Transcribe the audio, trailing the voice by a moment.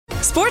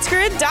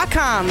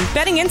SportsGrid.com.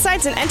 Betting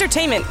insights and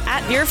entertainment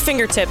at your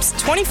fingertips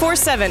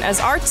 24/7 as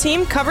our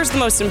team covers the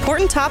most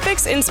important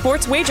topics in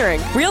sports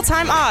wagering.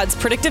 Real-time odds,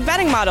 predictive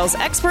betting models,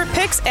 expert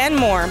picks, and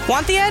more.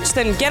 Want the edge?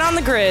 Then get on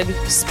the grid.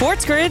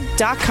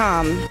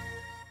 SportsGrid.com.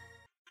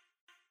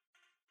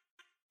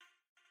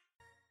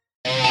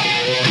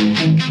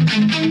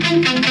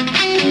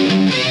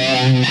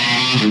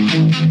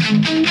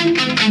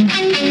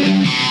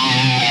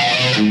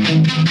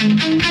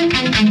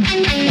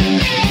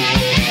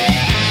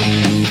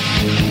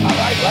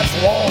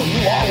 Let's roll.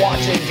 You are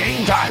watching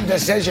Game Time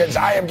Decisions.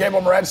 I am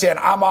Gabriel Morency, and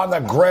I'm on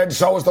the grid.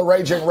 So is the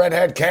Raging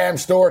Redhead Cam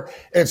Stewart.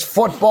 It's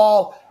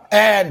football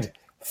and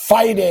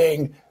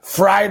fighting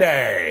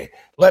Friday.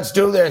 Let's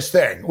do this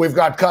thing. We've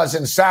got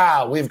Cousin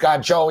Sal. We've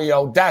got Joey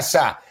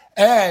Oddessa.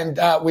 And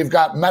we've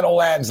got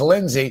Meadowlands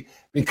Lindsay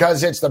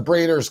because it's the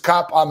Breeders'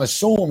 Cup. I'm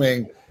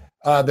assuming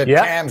that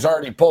Cam's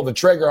already pulled the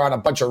trigger on a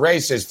bunch of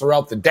races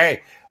throughout the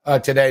day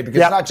today because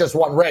it's not just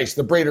one race.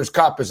 The Breeders'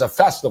 Cup is a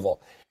festival.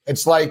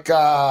 It's like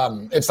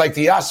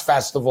the US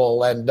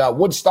Festival and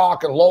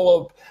Woodstock and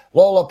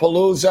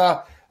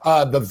Lollapalooza,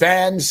 the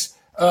Vans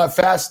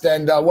Fest,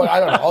 and what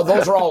I don't know. Oh,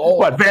 those are all old.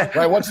 What Vans?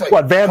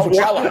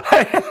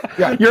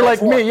 Coachella? You're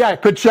like me,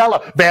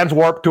 Coachella, Vans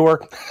Warped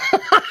Tour.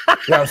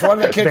 Yeah, it's one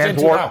of the kids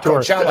Vans into now. Tour.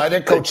 Coachella. I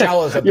think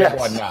Coachella is a big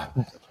one now.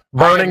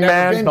 Burning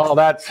Man, all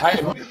that.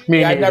 I've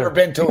never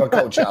been to a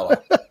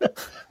Coachella.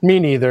 Me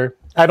neither.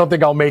 I don't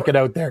think I'll make it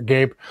out there,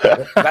 Gabe.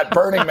 That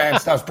Burning Man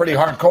stuff's pretty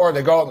hardcore.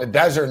 They go out in the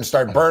desert and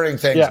start burning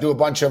things, do a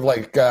bunch of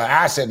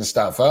acid and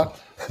stuff, huh?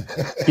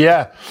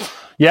 Yeah.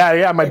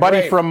 My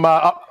buddy from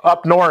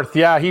up north,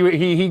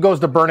 he goes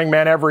to Burning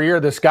Man every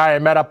year. This guy I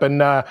met up in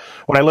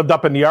when I lived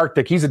up in the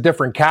Arctic. He's a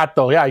different cat,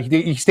 though. Yeah,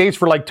 he stays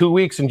for like 2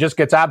 weeks and just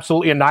gets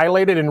absolutely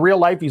annihilated. In real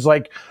life, he's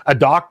like a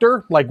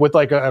doctor, with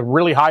a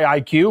really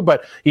high IQ,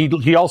 but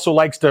he also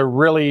likes to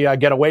really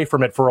get away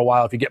from it for a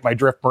while. If you get my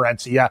drift,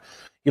 Morency. Yeah,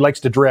 he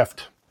likes to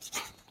drift.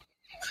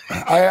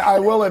 I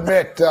will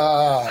admit,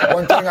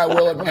 one thing I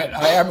will admit,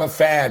 I am a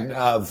fan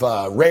of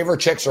raver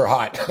chicks are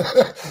hot.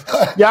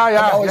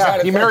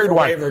 He married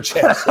one. Raver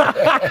chicks.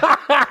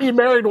 He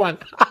married one.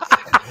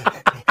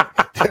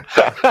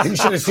 You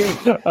should have seen,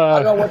 I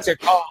don't know what's it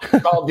called.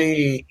 It's called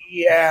the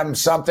EM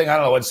something. I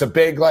don't know. It's the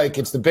big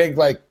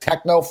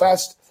techno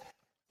fest.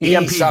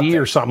 EMPD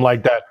or something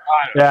like that.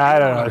 I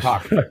don't know.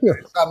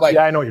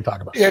 I know what you're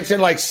talking about. It's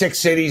in 6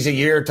 cities a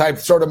year type,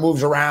 sort of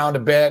moves around a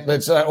bit.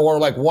 It's or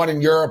one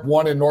in Europe,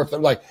 one in North,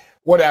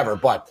 whatever.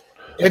 But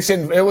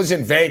it was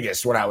in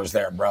Vegas when I was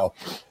there, bro.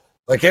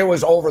 It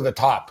was over the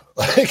top.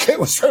 It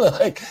was sort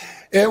of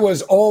it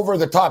was over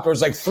the top. There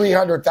was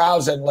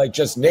 300,000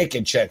 just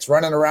naked chicks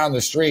running around the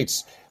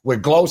streets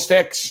with glow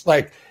sticks.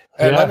 And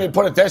let me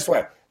put it this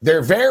way: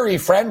 they're very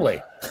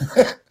friendly.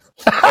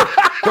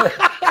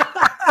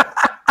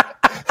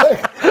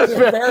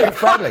 They're very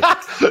friendly.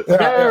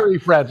 Very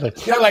friendly.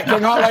 Yeah, they're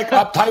not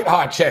uptight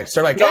hot chicks.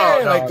 They're hey,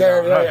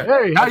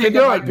 how you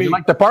doing? You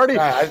like the party?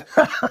 I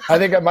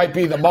think it might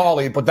be the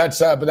Molly, but that's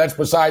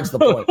besides the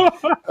point.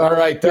 All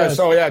right.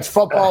 It's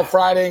Football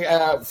Friday,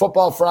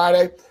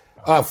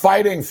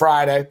 Fighting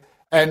Friday,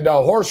 and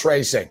horse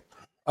racing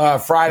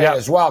Friday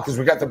as well, because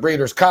we got the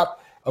Breeders'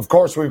 Cup. Of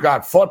course, we've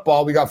got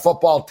football. We got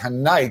football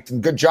tonight,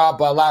 and good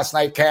job last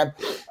night, Cam.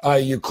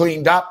 You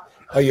cleaned up.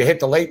 You hit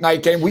the late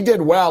night game. We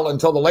did well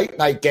until the late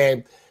night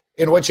game,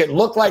 in which it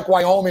looked like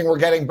Wyoming were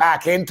getting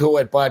back into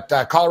it, but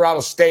Colorado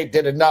State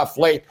did enough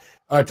late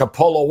to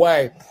pull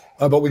away.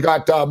 But we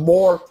got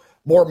more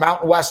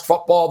Mountain West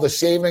football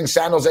this evening,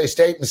 San Jose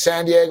State and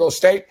San Diego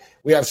State.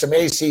 We have some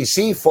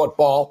ACC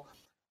football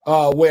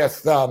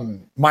with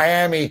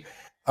Miami.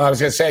 I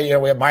was going to say,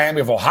 we have Miami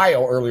of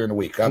Ohio earlier in the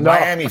week.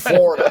 Miami,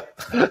 Florida.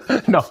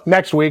 No,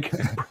 next week.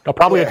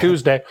 Probably a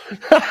Tuesday.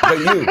 But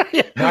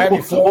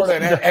Miami,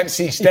 Florida, and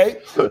NC State.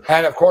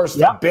 And, of course,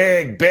 the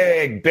big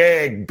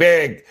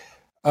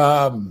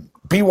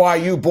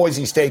BYU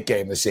Boise State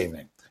game this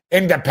evening.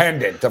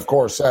 Independent, of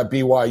course,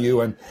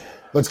 BYU. And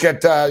let's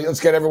get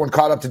everyone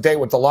caught up to date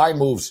with the line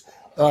moves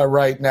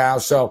right now.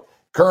 So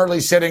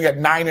currently sitting at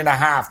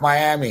 9.5,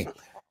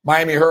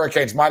 Miami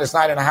Hurricanes minus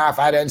 9.5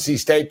 at NC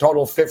State,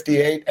 total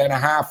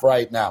 58.5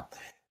 right now.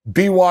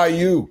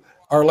 BYU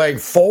are laying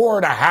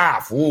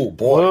 4.5. Ooh,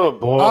 boy.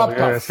 Up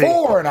to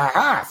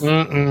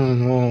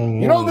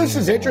 4.5. This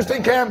is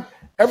interesting, Cam.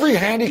 Every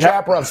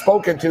handicapper I've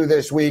spoken to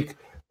this week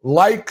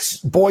likes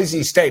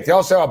Boise State. They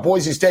also have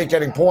Boise State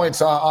getting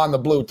points on the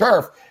blue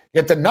turf,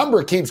 yet the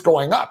number keeps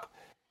going up.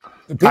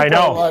 I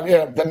know.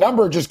 The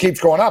number just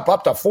keeps going up to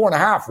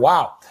 4.5.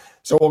 Wow.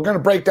 So we're going to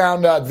break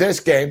down this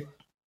game.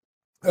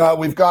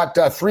 We've got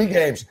 3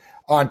 games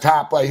on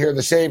top here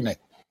this evening.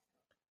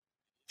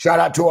 Shout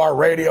out to our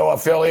radio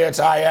affiliates.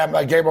 I am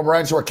Gabriel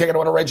Morency. We're kicking it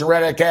with a Raging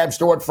Redhead. Cam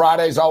Stewart.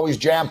 Friday's always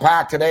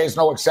jam-packed. Today is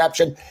no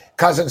exception.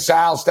 Cousin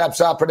Sal steps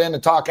up and in to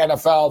talk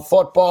NFL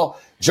football.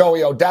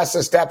 Joey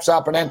Oddessa steps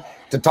up and in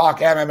to talk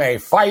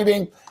MMA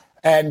fighting.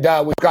 And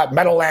we've got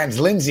Meadowlands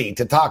Lindsay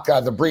to talk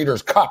the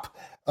Breeders' Cup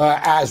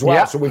as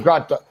well. So we've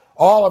got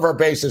all of our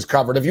bases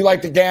covered. If you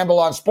like to gamble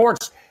on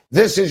sports,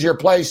 this is your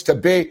place to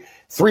be.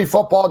 3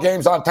 football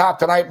games on top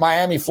tonight.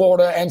 Miami,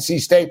 Florida, NC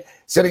State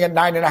sitting at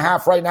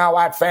 9.5 right now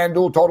at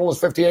FanDuel. Total is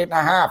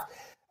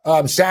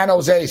 58.5. San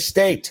Jose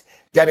State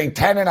getting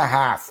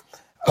 10.5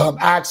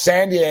 at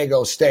San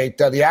Diego State.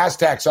 The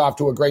Aztecs off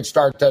to a great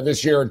start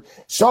this year. And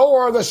so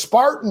are the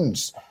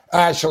Spartans,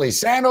 actually.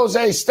 San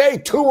Jose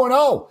State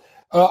 2-0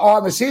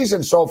 on the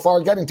season so far,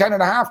 getting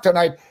 10.5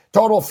 tonight.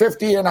 Total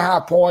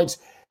 50.5 points.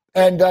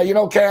 And,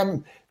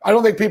 Cam, I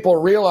don't think people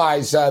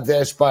realize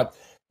this, but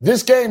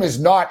this game is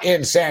not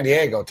in San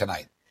Diego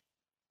tonight.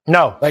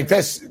 No.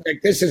 This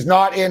is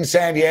not in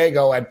San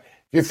Diego. And if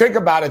you think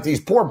about it,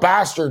 these poor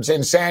bastards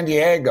in San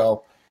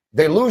Diego,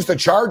 they lose the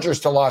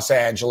Chargers to Los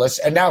Angeles,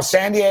 and now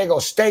San Diego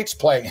State's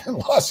playing in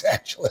Los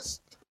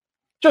Angeles.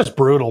 Just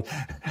brutal.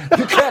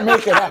 You can't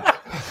make it up.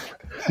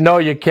 No,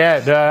 you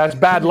can't. That's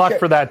bad luck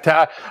for that.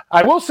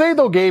 I will say,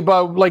 though, Gabe,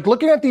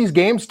 looking at these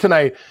games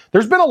tonight,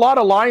 there's been a lot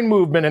of line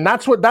movement, and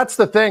that's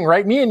the thing,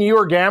 right? Me and you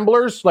are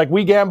gamblers.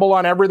 We gamble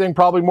on everything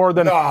probably more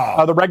than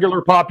the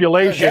regular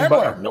population.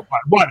 But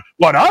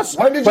what, us?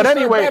 When did you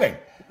start betting?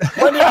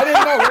 I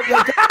didn't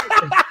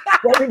know.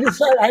 When did you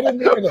start? I didn't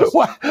know this.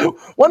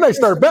 When I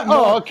start betting?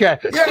 Oh, okay.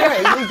 Yeah.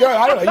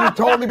 I don't know. You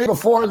told me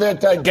before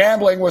that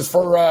gambling was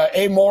for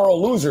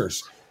amoral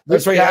losers.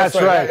 That's what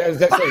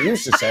you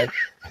used to say.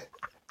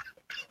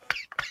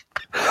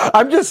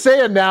 I'm just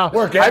saying now.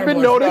 I've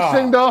been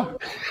noticing though.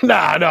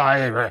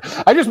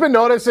 I just been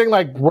noticing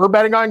we're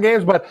betting on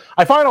games, but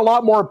I find a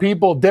lot more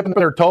people dipping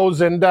their toes,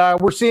 and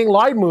we're seeing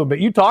line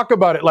movement. You talk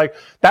about it,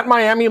 that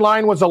Miami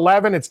line was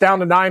 11, it's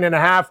down to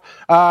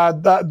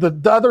 9.5.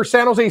 The other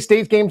San Jose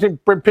State games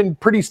have been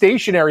pretty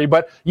stationary,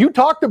 but you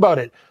talked about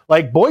it.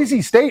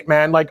 Boise State,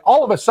 man,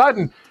 all of a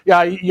sudden,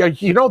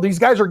 these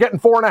guys are getting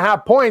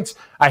 4.5 points.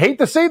 I hate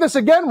to say this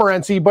again,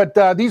 Morency, but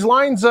these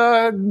lines,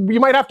 you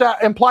might have to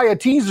imply a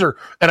teaser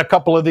in a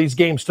couple of these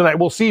games tonight.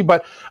 We'll see,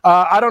 but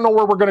I don't know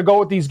where we're going to go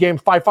with these games.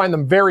 I find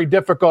them very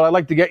difficult. I'd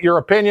like to get your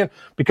opinion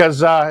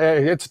because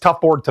it's a tough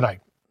board tonight.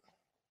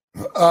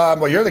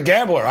 Well, you're the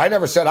gambler. I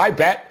never said I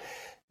bet.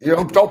 You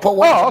don't put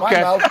words in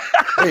my mouth.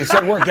 You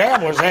said we're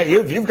gamblers. Hey,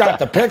 you've got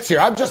the picks here.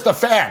 I'm just a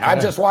fan.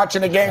 I'm just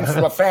watching the games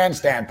from a fan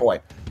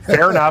standpoint.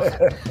 Fair enough.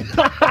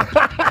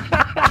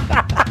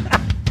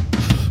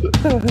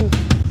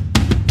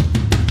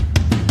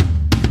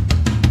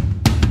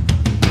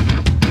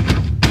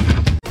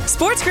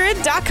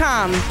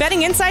 SportsGrid.com.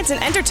 Betting insights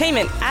and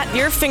entertainment at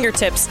your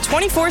fingertips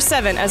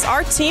 24/7 as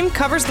our team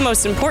covers the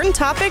most important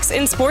topics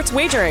in sports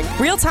wagering.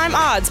 Real-time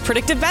odds,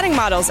 predictive betting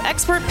models,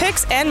 expert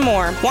picks, and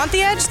more. Want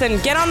the edge? Then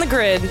get on the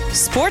grid.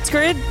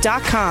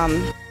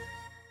 SportsGrid.com.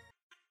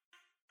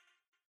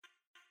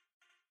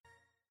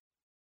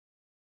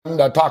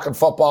 Talking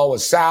football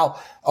with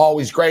Sal,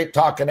 always great.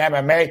 Talking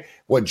MMA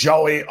with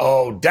Joey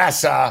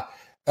Oddessa.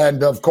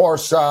 And, of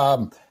course,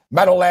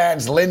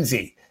 Meadowlands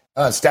Lindsay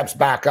steps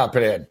back up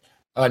and in.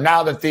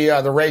 Now that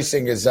the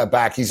racing is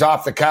back, he's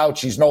off the couch.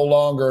 He's no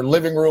longer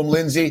living room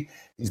Lindsay.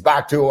 He's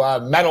back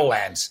to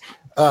Meadowlands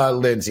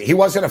Lindsay. He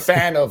wasn't a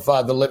fan of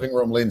the living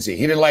room Lindsay.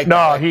 He didn't like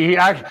No, he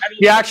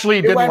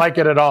actually didn't like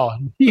it at all.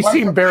 He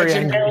seemed very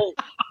angry.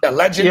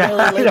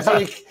 Legendary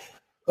Lindsay.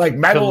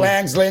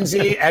 Meadowlands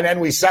Lindsay, and then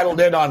we settled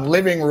in on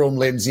living room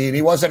Lindsay, and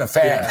he wasn't a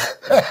fan.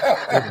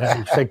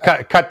 Say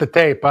cut the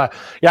tape.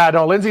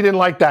 Lindsay didn't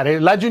like that.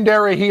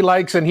 Legendary he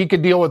likes, and he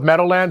could deal with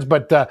Meadowlands,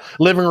 but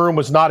living room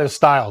was not his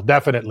style,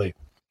 definitely.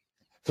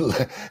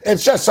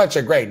 It's just such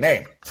a great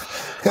name.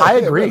 I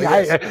agree.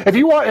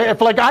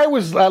 If I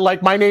was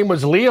my name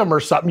was Liam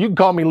or something, you can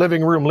call me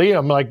living room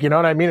Liam, you know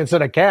what I mean,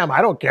 instead of Cam.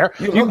 I don't care.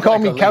 You can call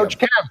me Couch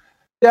Cam.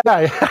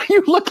 Yeah,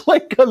 you look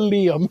like a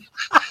Liam.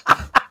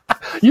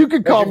 You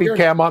could call me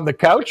Cam on the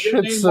couch.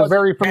 It's a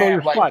very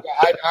familiar spot.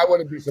 I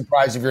wouldn't be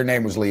surprised if your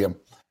name was Liam.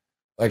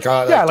 If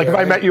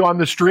I met you on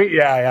the street,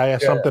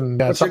 something.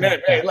 What's your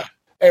name?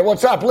 Hey,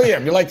 what's up,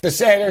 Liam? You like to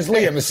say, there's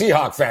Liam, the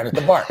Seahawk fan at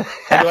the bar.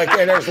 You're like,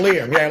 hey, there's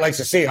Liam. Yeah, he likes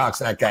the Seahawks,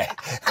 that guy.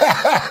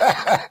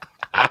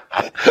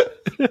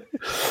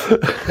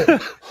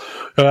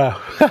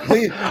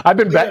 I've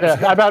been betting.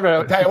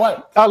 I'll tell you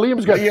what.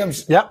 Liam's good.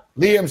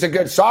 Liam's a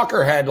good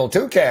soccer handle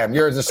too, Cam.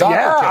 You're the soccer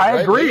kid, I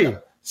right? agree.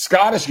 Liam.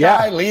 Scottish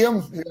guy,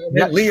 Liam.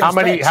 Liam's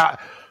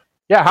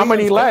how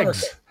many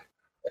legs?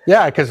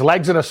 Yeah, because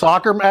legs in a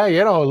soccer,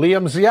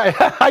 Liam's. Yeah,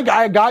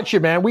 I got you,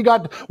 man. We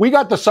got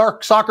the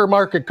soccer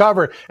market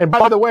covered. And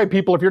by the way,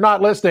 people, if you're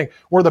not listening,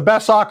 we're the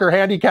best soccer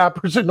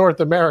handicappers in North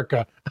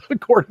America,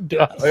 according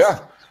to us. Oh, yeah,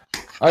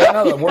 I don't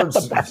know the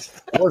words.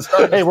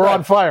 Hey, we're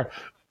on fire.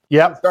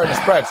 Yep. Starting to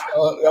spread.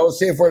 Let's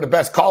see if we're the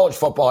best college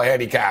football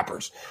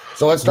handicappers.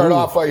 So let's start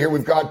off here.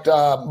 We've got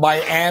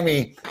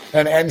Miami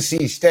and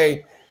NC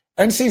State.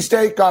 NC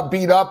State got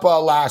beat up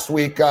last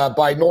week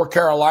by North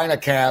Carolina,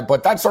 Cam,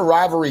 but that's a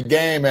rivalry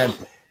game, and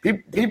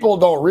people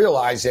don't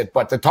realize it,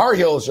 but the Tar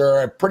Heels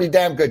are a pretty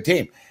damn good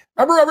team.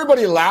 Remember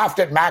everybody laughed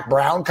at Mac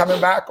Brown coming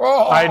back?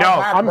 Oh, I know.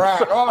 I'm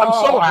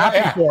so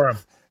happy for him.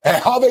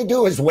 And all they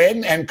do is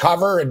win and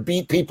cover and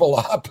beat people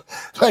up.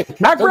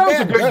 Mac Brown's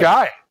a good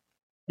guy.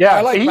 Yeah,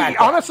 I like Mac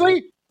Brown.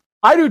 Honestly,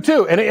 I do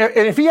too. And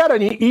if he had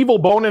an evil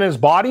bone in his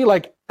body,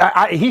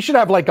 he should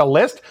have like a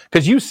list,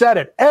 because you said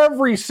it.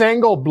 Every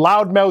single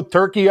loudmouth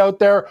turkey out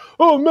there,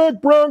 oh,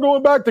 Mac Brown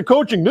going back to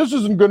coaching. This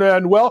isn't going to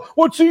end well.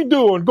 What's he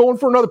doing? Going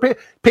for another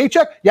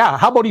paycheck? Yeah,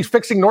 how about he's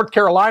fixing North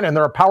Carolina, and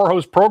they're a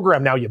powerhouse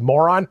program now, you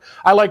moron.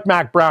 I like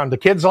Mac Brown. The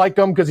kids like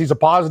him because he's a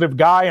positive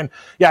guy. And,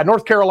 yeah,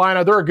 North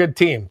Carolina, they're a good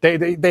team. They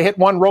hit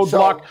one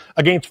roadblock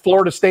against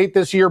Florida State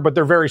this year, but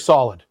they're very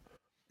solid.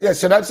 Yeah,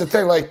 so that's the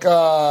thing. Like,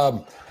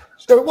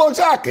 well,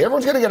 exactly.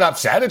 Everyone's going to get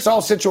upset. It's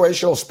all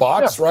situational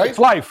spots, right? It's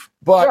life.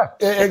 But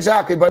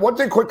exactly. But one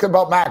thing quick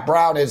about Mac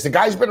Brown is the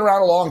guy's been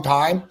around a long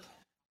time.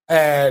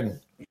 And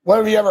what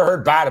have you ever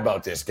heard bad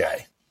about this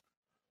guy?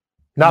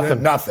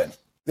 Nothing. Nothing.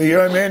 You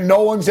know what I mean?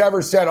 No one's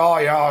ever said, oh,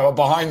 yeah,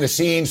 behind the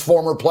scenes,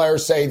 former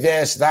players say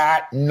this,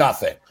 that.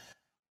 Nothing.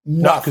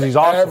 Nothing. He's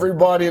awesome.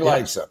 Everybody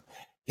likes him.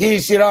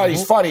 He's,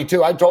 he's funny,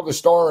 too. I told the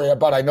story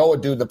about I know a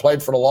dude that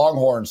played for the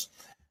Longhorns.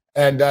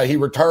 And he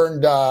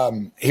returned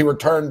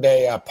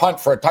a punt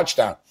for a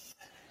touchdown.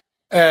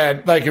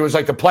 And, like, it was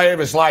like the play of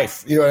his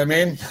life. You know what I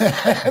mean?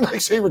 And, like,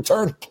 so he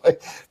returned a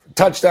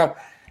touchdown.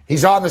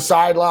 He's on the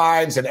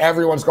sidelines, and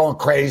everyone's going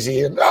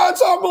crazy. And, oh,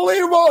 it's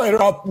unbelievable.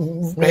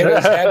 And hit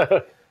his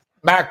head.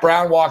 Mac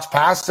Brown walks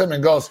past him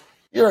and goes,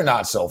 you're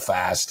not so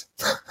fast.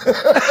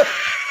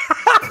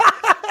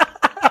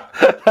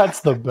 That's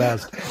the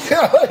best.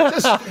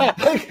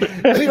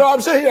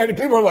 I'm saying,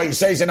 people are like, you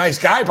say he's a nice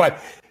guy, but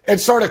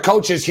it's sort of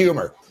coach's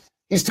humor.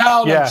 He's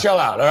telling them, chill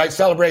out. All right,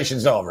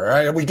 celebration's over.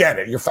 All right, we get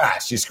it. You're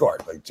fast. You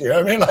scored. Like, you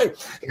know what I mean? Like,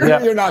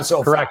 you're not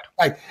so correct.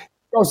 Fast.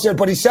 Like,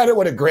 but he said it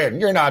with a grin.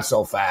 You're not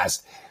so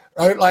fast.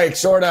 Right? Like,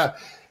 sort of,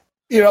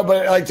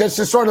 but like just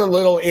the sort of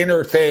little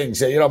inner things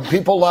that,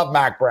 people love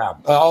Mac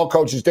Brown. All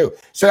coaches do.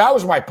 So that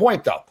was my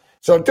point, though.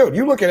 So, dude,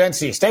 you look at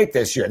NC State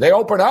this year. They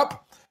open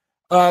up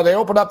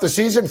the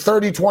season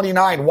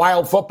 30-29,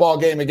 wild football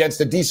game against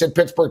a decent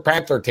Pittsburgh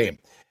Panther team.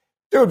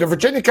 Dude, the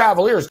Virginia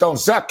Cavaliers don't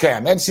suck,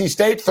 Cam. NC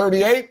State,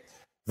 38.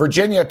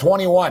 Virginia,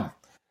 21.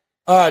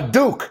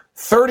 Duke,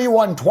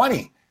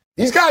 31-20.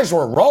 These guys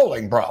were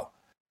rolling, bro.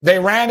 They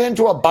ran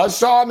into a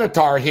buzzsaw in the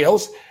Tar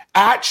Heels.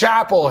 At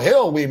Chapel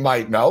Hill, we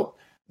might note.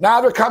 Now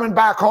they're coming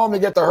back home to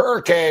get the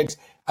Hurricanes.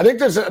 I think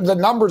the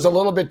number's a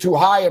little bit too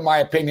high, in my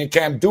opinion,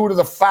 Cam, due to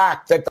the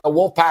fact that the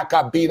Wolfpack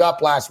got beat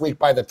up last week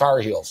by the Tar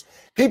Heels.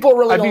 People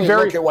really only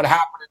look at what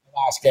happened in the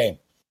last game.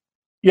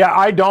 Yeah,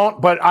 I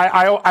don't, but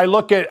I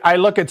look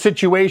at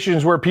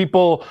situations where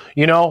people,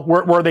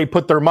 where they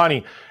put their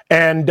money.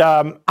 And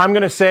I'm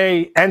going to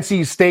say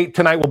NC State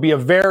tonight will be a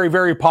very,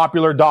 very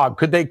popular dog.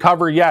 Could they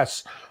cover?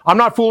 Yes. I'm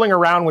not fooling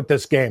around with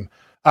this game.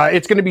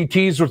 It's going to be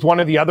teased with one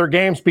of the other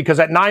games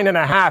because at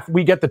 9.5,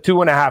 we get the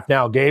 2.5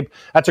 now, Gabe.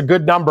 That's a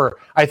good number.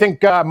 I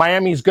think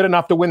Miami's good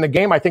enough to win the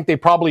game. I think they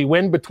probably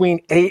win between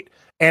 8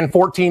 and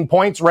 14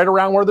 points, right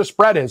around where the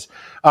spread is.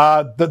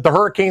 The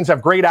Hurricanes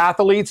have great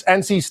athletes.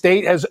 NC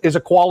State is a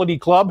quality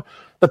club.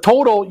 The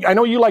total, I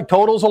know you like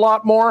totals a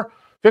lot more,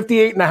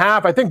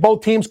 58.5. I think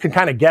both teams can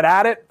kind of get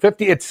at it.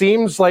 50, it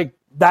seems like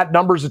that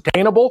number's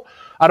attainable.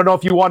 I don't know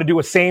if you want to do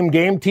a same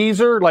game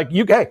teaser.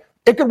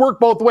 It could work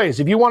both ways.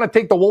 If you want to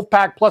take the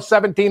Wolfpack plus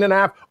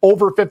 17.5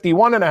 over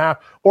 51.5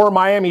 or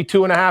Miami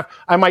 2.5,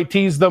 I might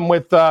tease them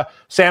with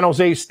San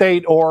Jose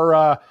State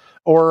or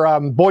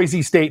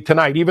Boise State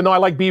tonight. Even though I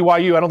like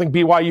BYU, I don't think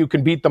BYU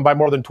can beat them by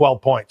more than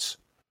 12 points.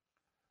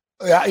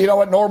 Yeah, you know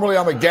what? Normally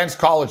I'm against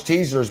college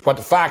teasers, but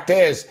the fact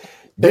is,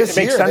 this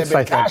year they've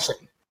been cashing.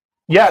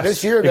 Yes,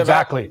 this year they've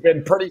actually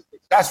been pretty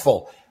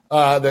successful.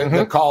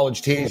 The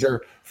college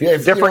teaser,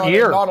 different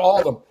year, not all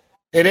of them.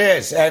 It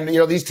is, and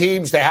these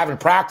teams, they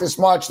haven't practiced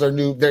much. They're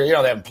new. They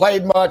haven't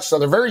played much, so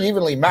they're very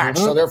evenly matched.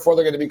 So therefore,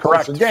 they're going to be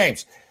closer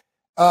games.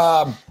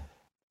 I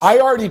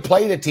already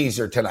played a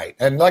teaser tonight,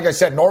 and like I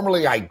said,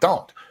 normally I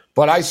don't,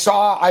 but I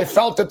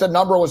felt that the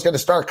number was going to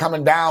start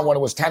coming down when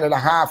it was 10.5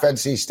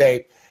 NC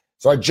State.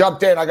 So I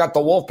jumped in. I got the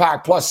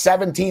Wolfpack plus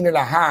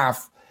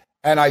 17.5,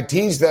 and I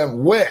teased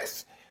them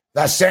with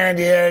the San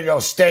Diego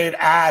State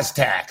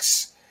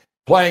Aztecs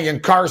playing in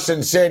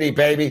Carson City,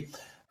 baby.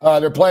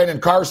 They're playing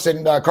in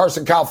Carson,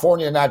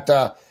 California, and I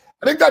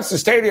think that's the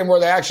stadium where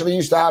they actually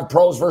used to have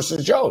Pros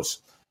versus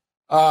Joes.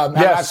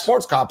 That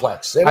sports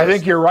complex. I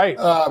think you're right.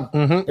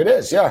 It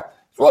is, yeah.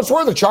 Well, it's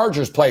where the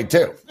Chargers played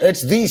too.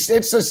 It's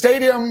the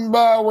stadium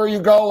where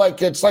you go,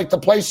 like it's like the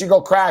place you go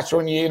crash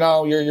when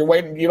you're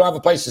waiting. You don't have a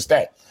place to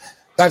stay.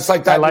 That's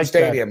like that new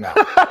stadium now.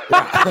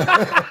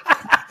 Yeah.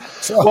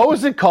 So, what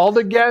was it called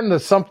again? The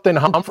something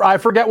I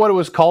forget what it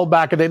was called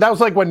back in the day. That was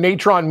like when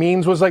Natron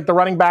Means was like the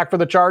running back for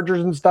the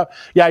Chargers and stuff.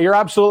 Yeah, you're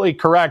absolutely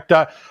correct.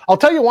 I'll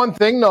tell you one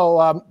thing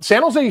though.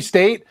 San Jose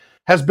State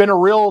has been a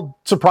real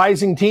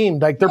surprising team.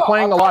 Like they're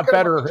playing a lot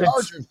better.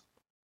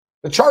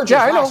 The Chargers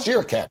last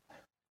year, Ken.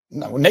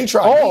 No,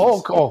 Natron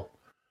Means. Oh.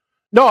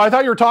 No, I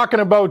thought you were talking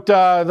about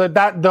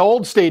the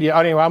old stadium.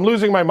 Anyway, I'm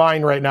losing my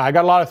mind right now. I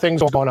got a lot of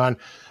things going on.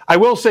 I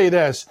will say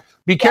this.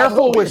 Be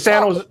careful with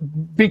San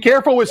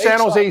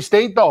Jose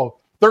State, though.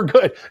 They're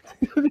good.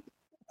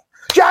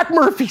 Jack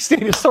Murphy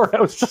Stadium. Sorry,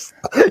 I was just,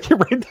 you're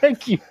right.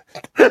 Thank you.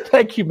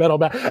 Thank you, Metal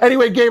Man.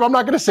 Anyway, Gabe, I'm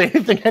not going to say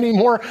anything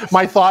anymore.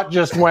 My thought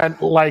just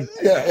went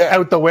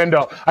out the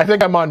window. I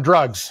think I'm on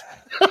drugs.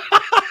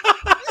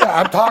 Yeah,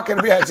 I'm talking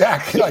to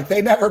exactly like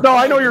they never. No,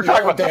 I know you're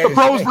talking about the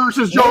pros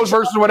versus Joes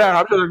versus whatever.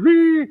 I'm just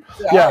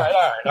like, All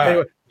right.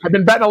 Anyway, I've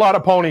been betting a lot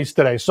of ponies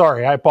today.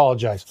 Sorry, I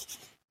apologize.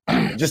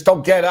 Just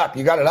don't get up.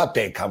 You got an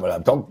update coming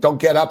up. Don't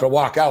get up and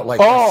walk out like.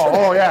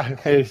 Oh yeah.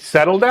 Hey,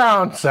 settle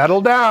down.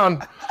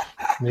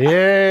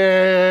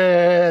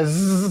 Yes.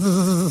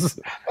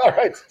 All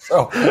right.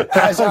 So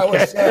as I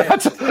was saying,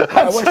 that's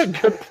a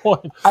good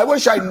point. I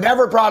wish I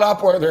never brought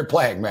up where they're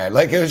playing, man.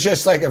 Like it was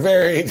just like a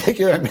very.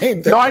 You know what I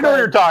mean? No, I know what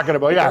you're talking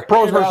about. Yeah,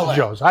 pros versus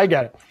Joes. I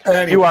get it.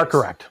 Anyways, you are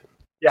correct.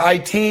 Yeah. I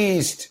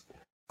teased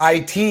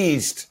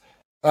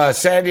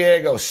San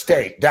Diego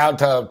State down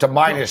to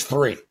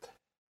 -3.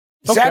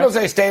 Okay. San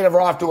Jose State are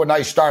off to a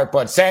nice start,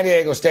 but San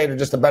Diego State are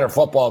just a better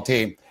football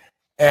team,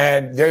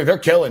 and they're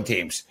killing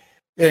teams.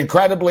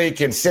 Incredibly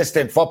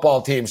consistent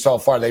football team so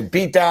far. They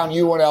beat down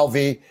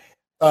UNLV,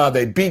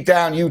 they beat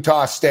down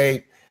Utah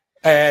State,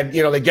 and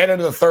they get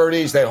into the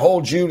 30s. They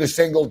hold you to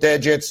single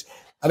digits.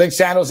 I think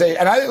San Jose,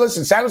 and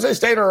San Jose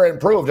State are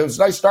improved. It was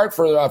a nice start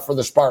for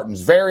the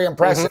Spartans, very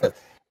impressive.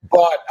 Mm-hmm.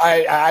 But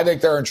I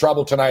think they're in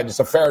trouble tonight. It's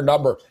a fair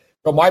number.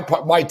 But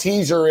my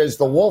teaser is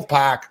the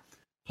Wolfpack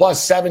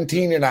plus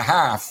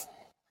 17.5.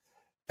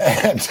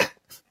 And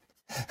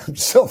I'm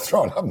still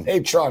throwing up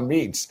Natron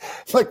Meats.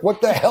 Like,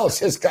 what the hell is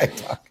this guy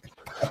talking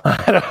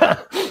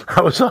about?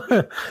 I was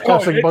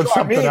thinking about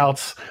something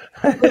else.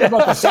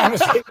 About the San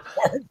Jose State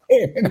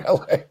game in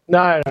LA.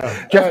 No.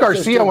 Jeff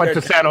Garcia went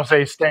to San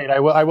Jose State. I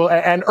will,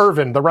 and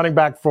Irvin, the running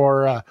back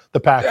for the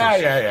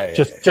Packers. Yeah.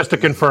 Just to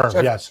confirm,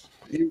 yes.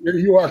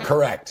 You are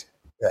correct.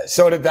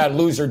 So did that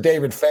loser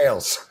David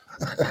Fales.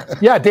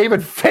 Yeah,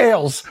 David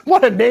Fales.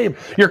 What a name.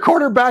 Your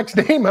quarterback's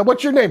name.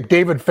 What's your name?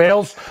 David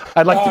Fales?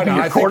 I'd like to be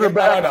your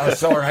quarterback.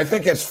 Sorry. I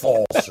think it's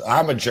Foles.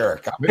 I'm a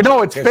jerk.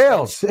 No, it's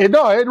Fales. It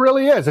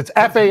really is. It's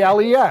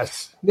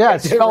Fales. Yeah,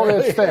 it's spelled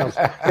as Fales.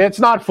 It's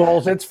not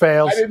Foles. It's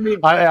Fales. I didn't mean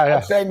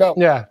I'm saying no.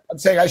 Yeah. I'm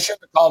saying I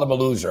shouldn't have called him a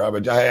loser.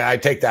 I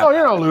take that. Oh,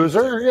 you're no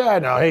loser. Yeah,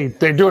 no. Hey,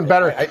 they're doing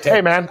better. Hey,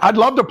 man, I'd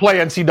love to play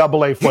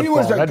NCAA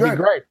football. That'd be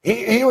great.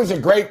 He was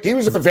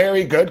a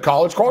very good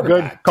college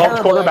quarterback. Good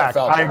college quarterback.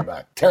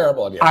 Terrible.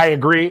 Yeah. I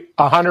agree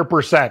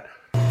 100%.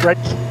 Right.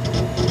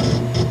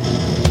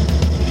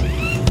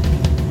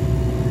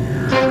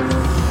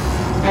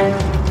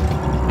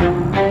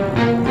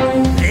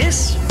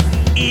 This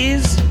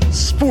is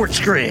Sports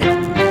Grid.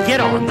 Get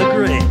on the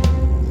grid.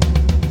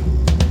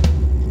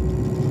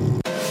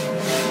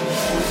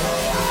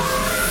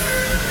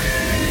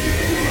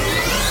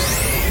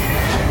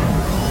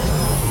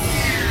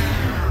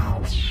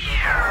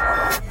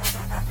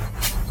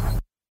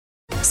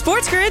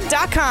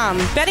 SportsGrid.com.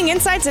 Betting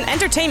insights and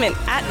entertainment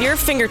at your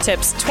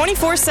fingertips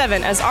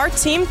 24/7 as our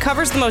team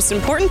covers the most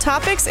important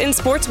topics in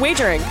sports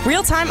wagering.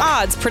 Real-time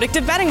odds,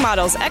 predictive betting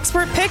models,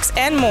 expert picks,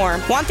 and more.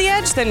 Want the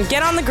edge? Then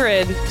get on the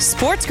grid.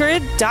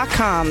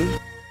 SportsGrid.com.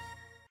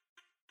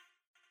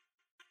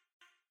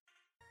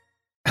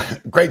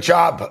 Great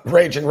job,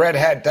 Raging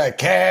Redhead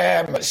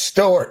Cam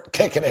Stewart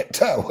kicking it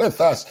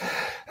with us.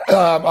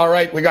 All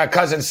right, we got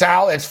Cousin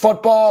Sal. It's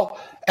football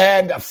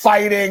and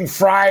Fighting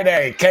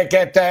Friday. Can't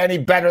get any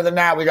better than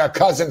that. We got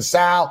Cousin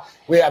Sal.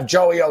 We have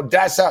Joey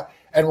Oddessa,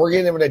 and we're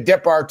going to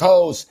dip our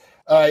toes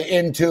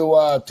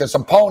into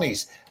some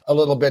ponies a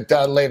little bit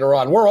later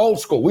on. We're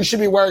old school. We should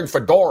be wearing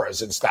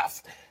fedoras and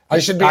stuff. I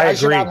should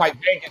have my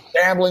Vegas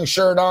gambling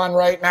shirt on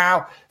right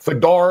now.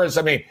 Fedoras.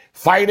 I mean,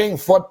 fighting,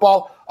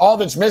 football. All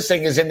that's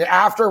missing is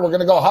after we're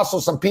going to go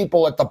hustle some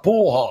people at the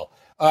pool hall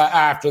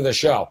after the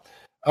show.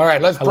 All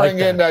right, let's bring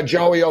in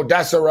Joey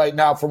Oddessa right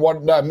now from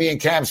one me and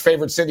Cam's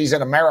favorite cities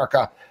in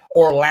America,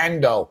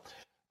 Orlando.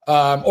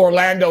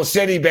 Orlando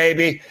City,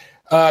 baby.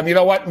 You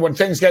know what? When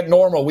things get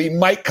normal, we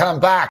might come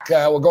back.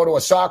 We'll go to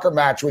a soccer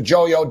match with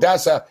Joey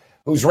Oddessa,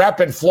 who's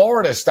repping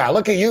Florida style.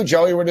 Look at you,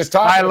 Joey. We're just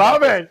talking. I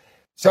love it.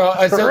 So,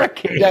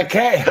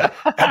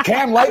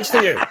 Cam likes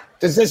you.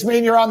 Does this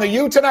mean you're on the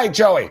U tonight,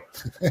 Joey?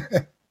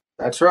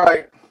 That's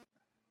right.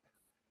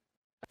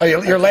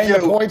 You're laying the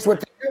points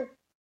with the U?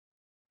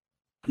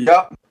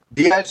 Yep.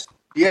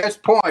 Yes,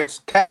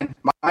 points. 10.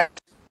 All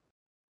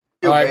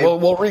right,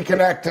 we'll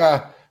reconnect.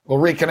 We'll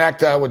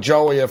reconnect with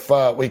Joey if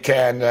we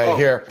can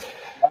here.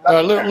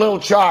 A little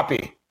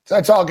choppy.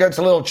 That's all good. It's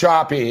a little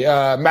choppy.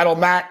 Metal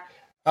Matt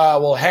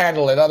will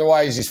handle it.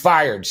 Otherwise, he's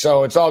fired.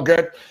 So it's all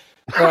good.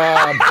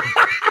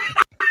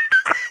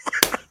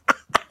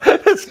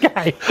 This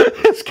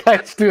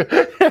guy's doing.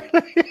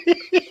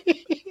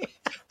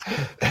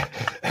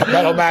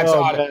 Metal Matt's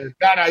on it.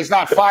 No, he's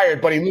not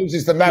fired, but he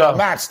loses the Metal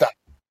Matt stuff.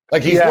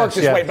 Like he's worked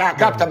his way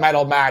back up to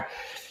Metal Matt.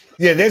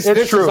 Yeah, this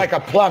is like a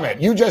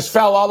plummet. You just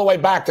fell all the way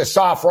back to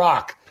soft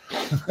rock.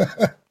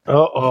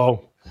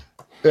 Uh-oh.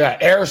 Yeah,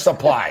 air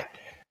supply.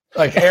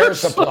 Like air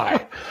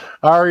supply.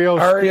 REO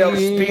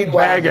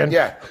Speedwagon.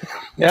 Yeah.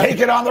 Take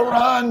it on the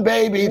run,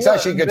 baby. It's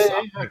actually a good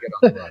song.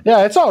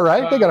 Yeah, it's all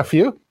right. They got a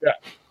few. Yeah.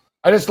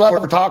 I just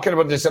love talking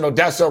about this, and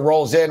Oddessa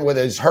rolls in with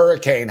his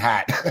hurricane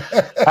hat.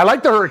 I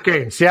like the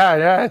Hurricanes.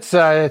 Yeah,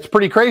 it's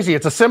pretty crazy.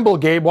 It's a symbol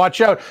game.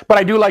 Watch out. But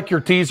I do like your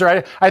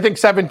teaser. I think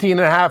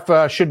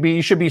 17.5 should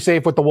be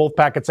safe with the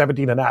Wolfpack at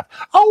 17.5.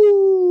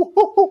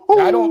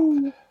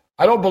 Oh,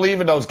 I don't believe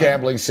in those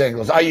gambling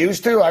signals. I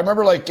used to. I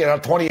remember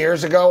 20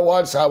 years ago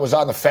once I was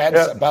on the fence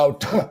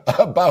about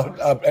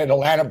an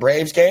Atlanta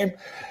Braves game,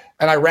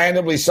 and I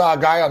randomly saw a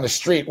guy on the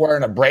street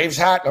wearing a Braves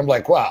hat. And I'm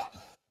like, well,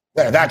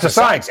 that's a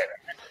sign.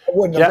 I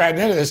wouldn't have ran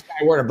into this guy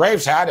wearing a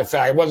Braves hat if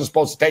I wasn't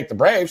supposed to take the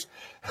Braves,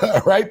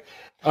 right?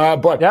 I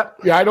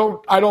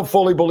don't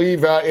fully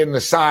believe in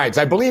the signs.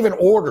 I believe in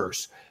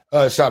orders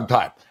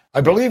sometimes.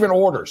 I believe in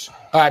orders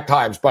at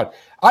times, but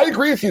I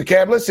agree with you,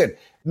 Cam. Listen,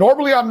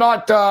 normally I'm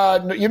not,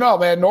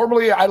 man.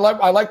 Normally I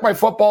like my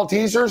football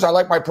teasers. I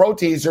like my pro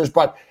teasers,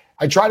 but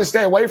I try to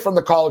stay away from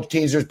the college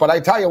teasers. But I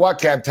tell you what,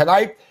 Cam,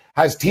 tonight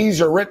has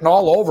teaser written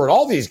all over it,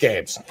 all these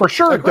games. For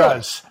sure it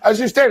does. As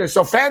you stated.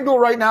 So FanDuel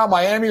right now,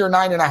 Miami are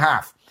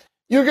 9.5.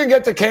 You can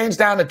get the Canes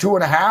down to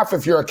 2.5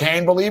 if you're a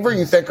Cane believer.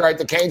 You think, all right,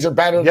 the Canes are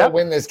better to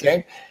win this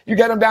game. You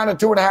get them down to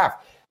 2.5.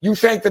 You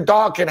think the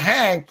dog can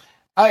hang.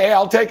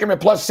 I'll take him at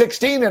plus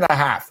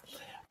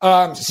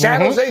 16.5.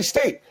 San Jose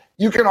State.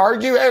 You can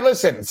argue, hey,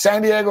 listen,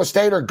 San Diego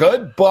State are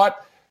good,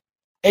 but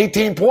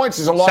 18 points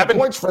is a lot of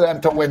points for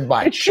them to win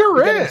by. It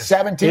sure is.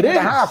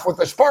 17.5 with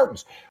the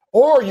Spartans.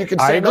 Or you can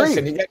say,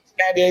 listen, you get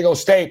San Diego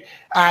State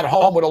at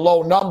home with a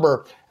low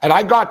number. And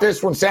I got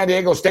this when San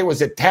Diego State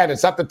was at 10.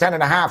 It's up to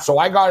 10.5. So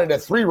I got it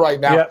at 3 right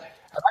now. Yep.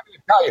 And I'm going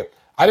to tell you,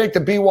 I think the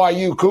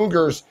BYU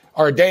Cougars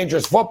are a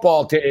dangerous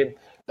football team.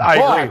 I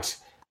agree.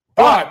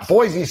 But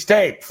Boise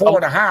State,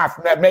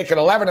 4.5, make it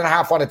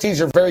 11.5 on a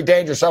teaser. Very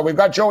dangerous. So we've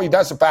got Joey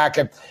Oddessa back.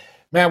 And,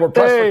 man, we're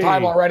pressed for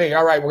time already.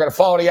 All right, we're going to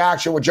follow the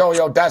action with Joey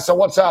Oddessa.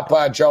 What's up,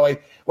 Joey?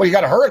 Well, you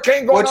got a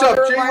hurricane going on? What's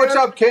up, G? What's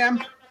up,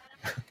 Cam?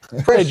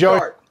 Hey, Joey.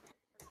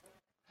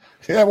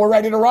 Yeah, we're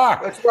ready to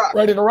rock. Let's rock.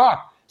 Ready to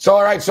rock. So,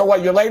 all right, so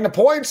what, you're laying the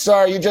points, or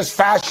are you just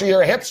fashion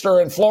your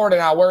hipster in Florida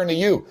now wearing the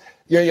U?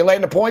 You're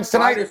laying the points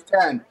tonight?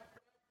 -10.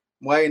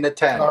 Laying the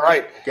 10. All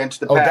right.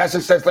 Against the Packers.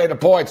 Oddessa says laying the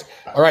points.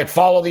 All right,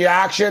 follow the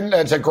action.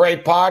 It's a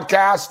great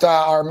podcast.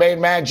 Our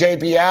main man,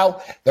 JBL,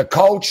 the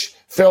coach,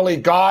 Philly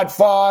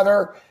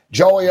Godfather,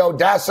 Joey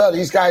Oddessa.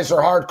 These guys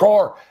are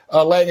hardcore,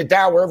 laying it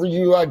down wherever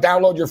you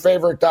download your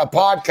favorite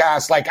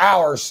podcast like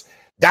ours.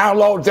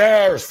 Download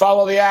theirs.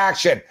 Follow the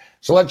action.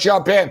 So let's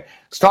jump in.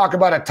 Let's talk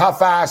about a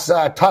tough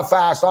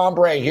ass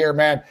hombre here,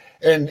 man,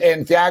 in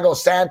Thiago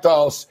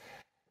Santos.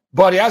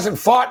 But he hasn't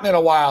fought in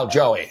a while,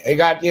 Joey. He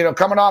got,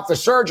 coming off the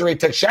surgery.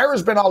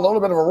 Teixeira's been on a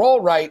little bit of a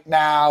roll right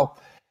now.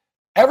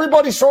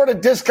 Everybody's sort of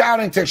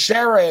discounting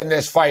Teixeira in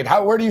this fight.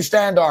 Where do you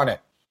stand on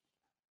it?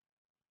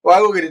 Well,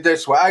 I look at it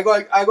this way.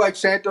 I like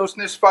Santos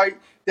in this fight.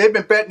 They've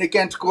been betting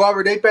against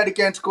Glover. They bet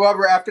against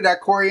Glover after that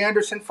Corey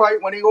Anderson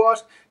fight when he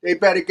lost. They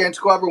bet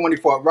against Glover when he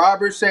fought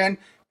Robertson,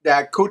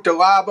 that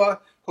Kutalaba,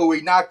 who he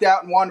knocked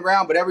out in one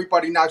round, but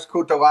everybody knocks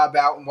Kutalaba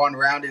out in one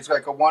round. He's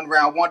like a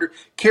one-round wonder.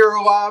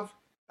 Kirilov,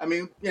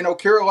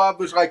 Kirilov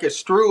was like a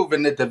Struve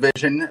in the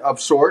division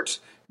of sorts.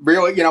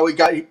 Really,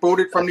 he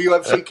booted from the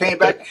UFC, came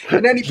back,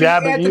 and then he beat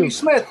Anthony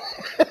Smith.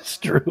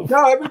 Struve.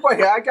 No,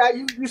 everybody, I got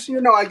you.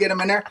 I get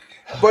him in there.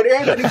 But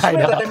Anthony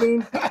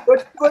Smith,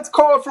 let's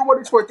call it for what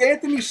it's worth.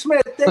 Anthony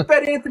Smith, they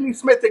bet Anthony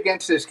Smith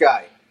against this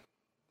guy.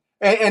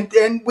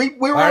 And we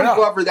were on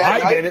Glover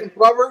that night. And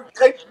Glover,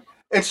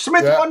 and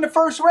Smith won the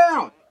first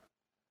round.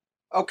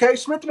 Okay,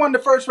 Smith won the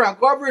first round.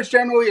 Glover is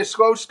generally a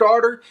slow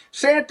starter.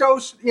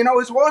 Santos,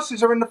 his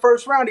losses are in the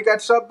first round. He got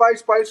subbed by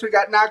Spice. He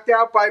got knocked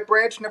out by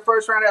Branch in the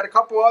first round. Had a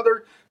couple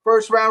other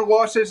first-round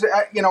losses,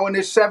 in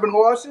his 7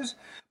 losses.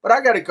 But I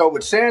got to go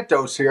with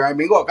Santos here. I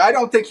mean, look, I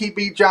don't think he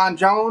beat John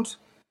Jones.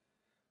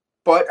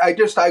 But I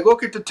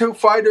look at the two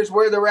fighters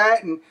where they're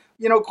at. And,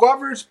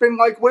 Glover's been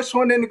like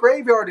whistling in the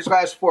graveyard his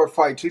last 4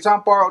 fights. He's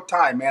on borrowed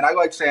time, man. I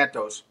like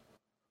Santos.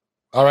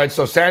 All right,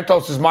 so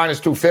Santos is minus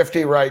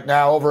 250 right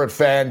now over at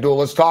FanDuel.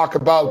 Let's talk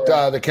about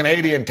the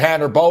Canadian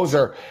Tanner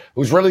Boser,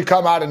 who's really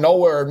come out of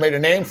nowhere and made a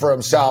name for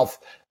himself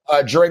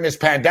during this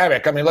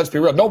pandemic. I mean, let's be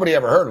real. Nobody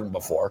ever heard of him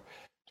before,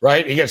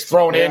 right? He gets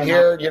thrown in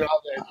here,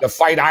 the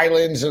Fight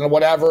Islands and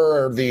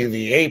whatever, or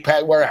the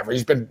APEC, wherever.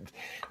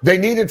 They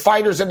needed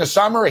fighters in the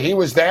summer. He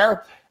was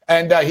there,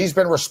 and he's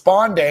been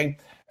responding.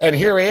 And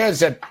here he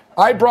is. And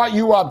I brought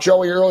you up,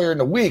 Joey, earlier in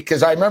the week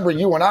because I remember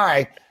you and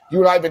I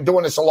have been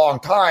doing this a long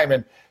time,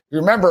 and you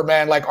remember,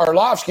 man, like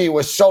Arlovsky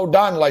was so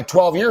done like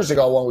 12 years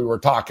ago when we were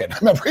talking. I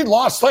remember he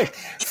lost like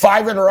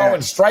 5 in a row in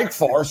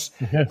Strikeforce,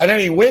 and then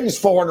he wins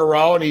 4 in a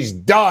row, and he's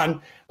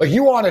done. Like,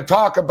 you want to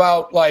talk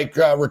about like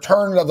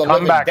Return of the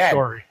Living Dead.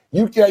 Story.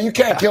 You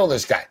can't kill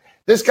this guy.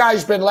 This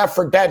guy's been left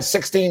for dead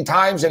 16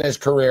 times in his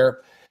career.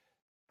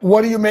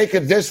 What do you make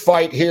of this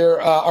fight here,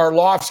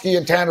 Arlovsky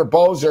and Tanner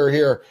Boser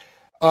here,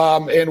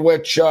 in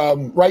which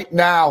right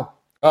now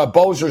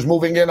Boser's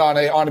moving in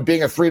on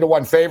being a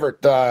 3-1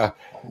 favorite.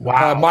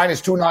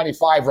 Minus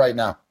 295 right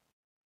now.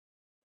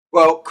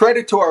 Well,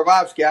 credit to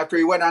Arlovsky. After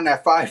he went on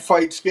that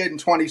 5-fight skid in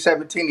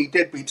 2017, he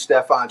did beat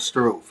Stefan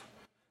Struve.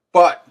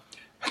 But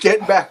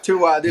getting back to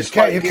this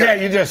fight. You can't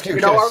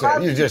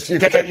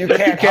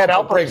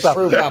help bring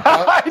Struve up.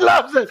 Huh? He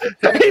loves it.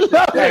 He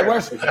loves it.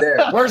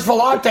 Where's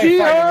Volante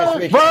fighting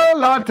this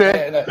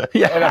weekend?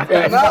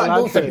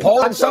 Volante. In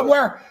Poland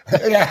somewhere?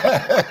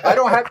 Yeah. I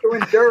don't have to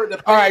endure the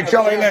pain. All right,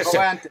 Joey, listen.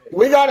 Volante.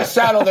 We got to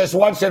settle this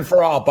once and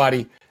for all,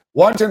 buddy.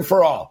 Once and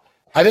for all.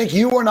 I think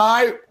you and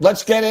I,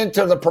 let's get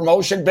into the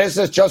promotion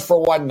business just for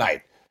one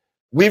night.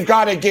 We've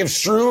got to give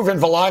Struve and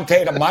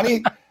Volante the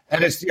money,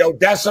 and it's the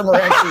Oddessa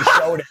Morency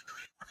showdown.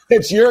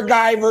 It's your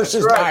guy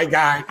versus my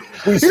guy.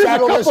 We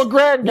settle this.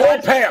 Grand,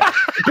 we'll pay him.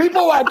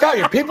 People, I tell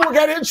you, people will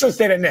get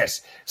interested in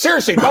this.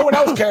 Seriously, no one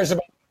else cares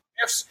about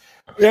this.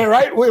 Yeah,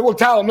 right? We will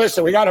tell them,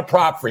 listen, we got a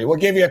prop for you. We'll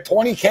give you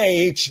 $20K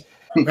each.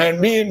 And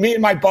me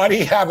and my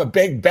buddy have a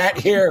big bet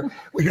here.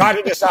 We got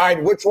to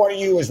decide which one of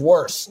you is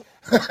worse.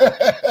 It'd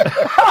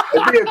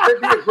be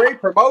a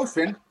great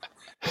promotion.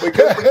 We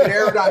could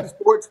air it on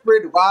Sports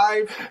Grid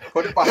Live,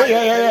 put it behind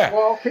the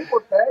wall.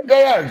 People pay.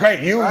 Yeah, great.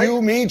 You,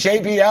 me,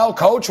 JBL,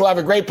 coach. We'll have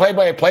a great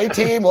play-by-play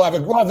team. We'll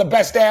have the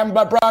best damn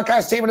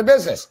broadcast team in the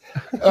business.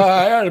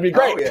 It'll be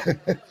great. Oh,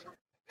 yeah.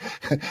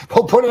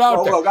 We'll put it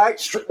out there. Look,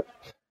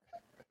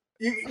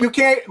 you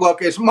can't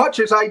look. As much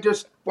as I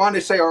just want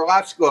to say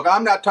Arlovsky, look,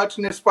 I'm not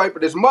touching this fight,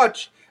 but as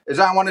much as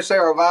I want to say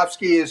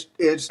Arlovsky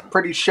is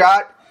pretty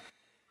shot.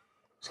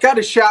 He's got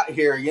a shot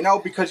here,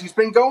 because he's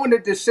been going to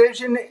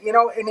decision,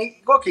 and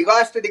he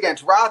lasted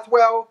against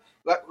Rothwell,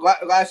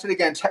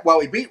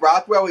 he beat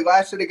Rothwell, he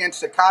lasted against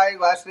Sakai,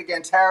 lasted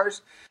against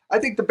Harris. I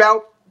think the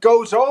bout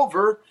goes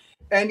over,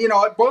 and,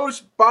 Boser,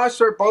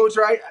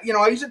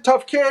 he's a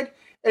tough kid,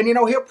 and,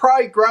 he'll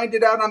probably grind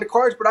it out on the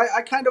cards, but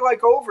I kind of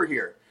like over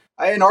here.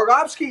 And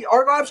Arlovsky,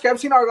 I've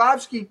seen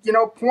Arlovsky,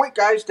 point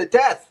guys to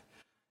death.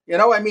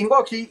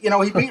 Look, he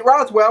beat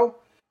Rothwell,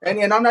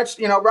 and I'm not,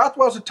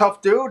 Rothwell's a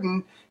tough dude,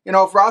 and,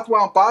 if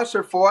Rothwell and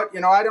Bosser fought,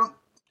 I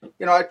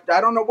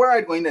don't know where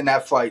I'd lean in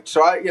that fight.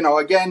 So,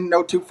 again,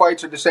 no two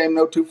fights are the same.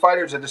 No two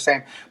fighters are the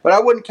same. But I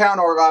wouldn't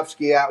count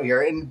Arlovsky out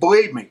here. And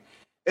believe me,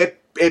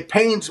 it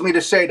pains me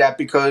to say that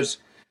because,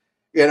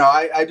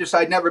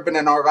 I'd never been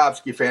an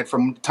Arlovsky fan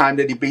from the time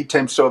that he beat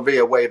Tim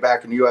Sylvia way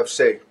back in the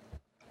UFC.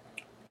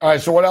 All right,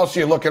 so what else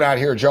are you looking at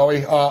here,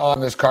 Joey,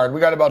 on this card?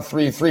 We got about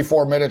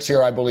 4 minutes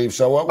here, I believe.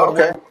 So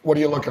what are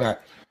you looking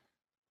at?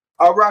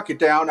 I'll rock it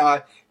down.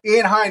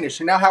 Ian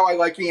Heinisch. You know how I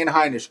like Ian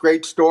Heinisch.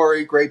 Great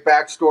story, great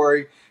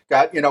backstory.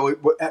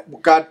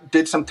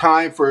 Did some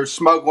time for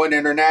smuggling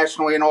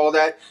internationally and all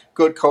that.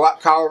 Good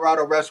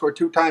Colorado wrestler,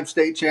 2-time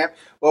state champ.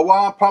 Well,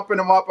 while I'm pumping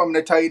him up, I'm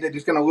going to tell you that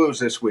he's going to lose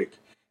this week.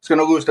 He's going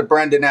to lose to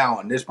Brendan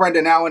Allen. There's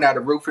Brendan Allen out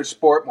of Rufus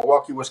Sport,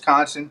 Milwaukee,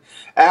 Wisconsin.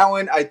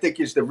 Allen, I think,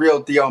 is the real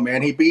deal,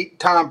 man. He beat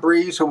Tom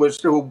Breeze,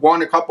 who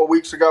won a couple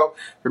weeks ago.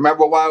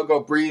 Remember a while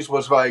ago, Breeze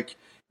was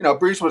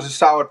Breeze was a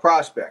solid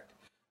prospect.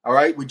 All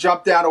right, we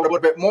jump down a little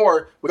bit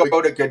more. We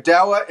go to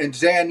Gadella and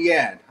Zan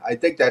Yan. I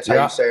think that's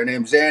how you say her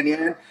name, Zan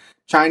Yan.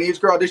 Chinese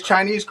girl. This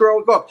Chinese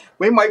girl, look,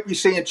 we might be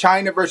seeing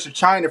China versus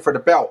China for the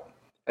belt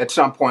at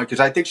some point because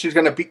I think she's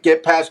going to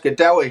get past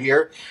Gadella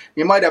here.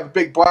 You might have a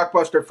big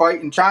blockbuster fight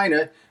in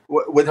China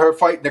with her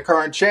fighting the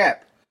current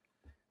champ.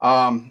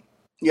 I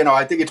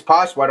think it's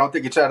possible. I don't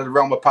think it's out of the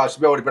realm of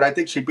possibility, but I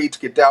think she beats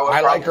Gadella. I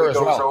like her as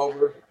well.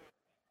 Over.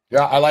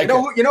 Yeah, I like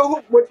her. You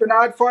know what's an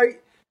odd fight?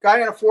 Guy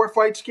on a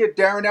 4-fight skid,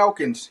 Darren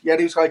Elkins. Yet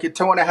he's like a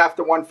 2.5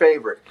 to 1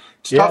 favorite.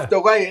 It's tough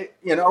to lay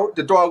it.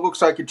 The dog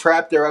looks like a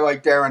trap there. I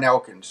like Darren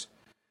Elkins.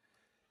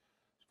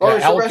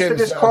 As the rest of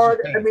this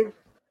card,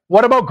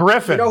 what about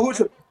Griffin? I don't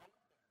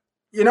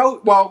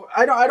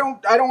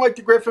like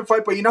the Griffin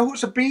fight, but you know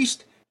who's a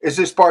beast? Is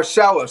this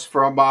Barcelos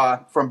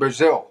from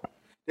Brazil.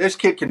 This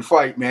kid can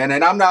fight, man.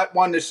 And I'm not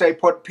one to say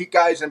put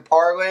guys in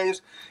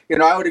parlays.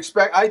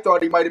 I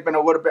thought he might have been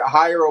a little bit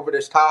higher over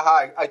this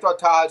Taha. I thought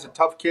Taha's a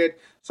tough kid.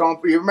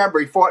 So you remember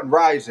he fought in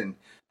Ryzen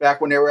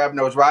back when they were having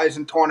those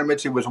Ryzen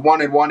tournaments. He was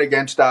 1-1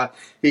 against.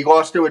 He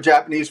lost to a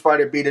Japanese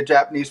fighter, beat a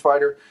Japanese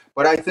fighter.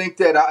 But I think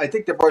that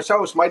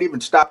Barcelos might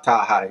even stop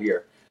Taha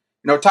here.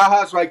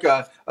 Taha's like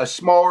a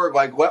smaller,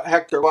 like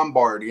Hector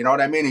Lombard. You know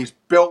what I mean? He's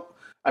built.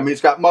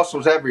 He's got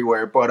muscles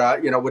everywhere.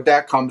 But with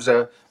that comes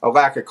a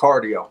lack of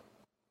cardio.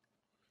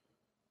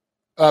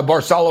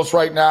 Barcelos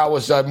right now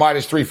is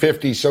minus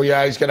 350. So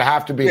he's going to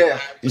have to be. Yeah.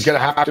 He's going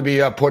to have to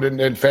be put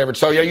in favorite.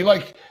 So you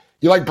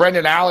like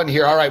Brendan Allen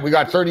here. All right, we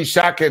got 30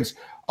 seconds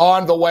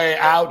on the way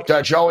out.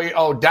 Joey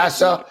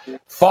Oddessa,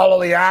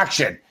 follow the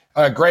action.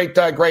 Great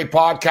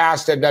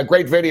podcast and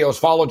great videos.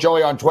 Follow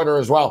Joey on Twitter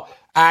as well,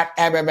 at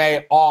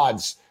MMA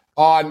Odds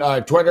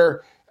on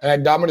Twitter.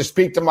 And I'm going to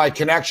speak to my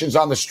connections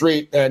on the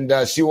street and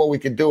see what we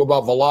can do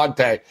about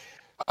Volante.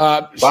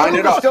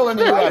 Struve is still in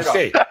the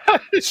UFC.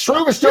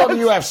 Struve is still in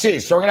the UFC,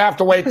 so we're going to have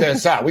to wait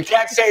this out. We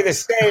can't say the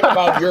same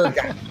about your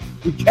guy.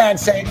 We can't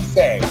say the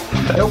same.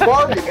 No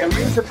bargaining. I'm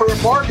using for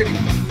bargaining.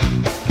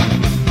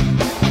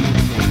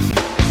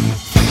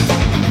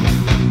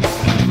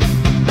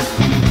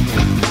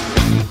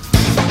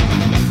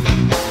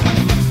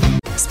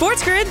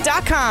 SportsGrid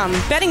SportsGrid.com.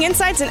 Betting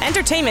insights and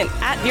entertainment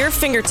at your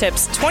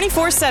fingertips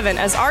 24/7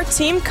 as our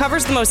team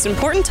covers the most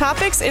important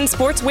topics in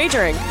sports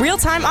wagering.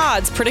 Real-time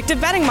odds, predictive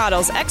betting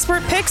models,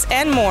 expert picks,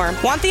 and more.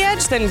 Want the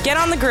edge? Then get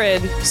on the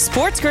grid.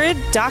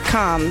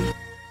 SportsGrid.com.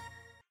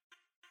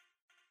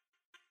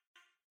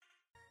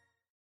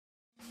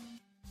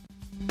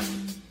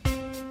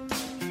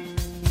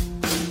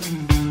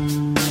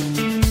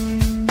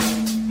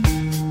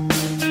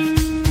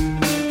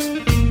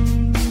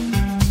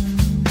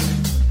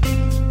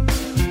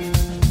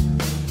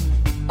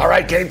 All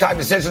right, Game Time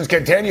Decisions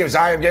continues.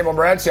 I am Gabriel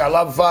Morency. I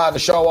love the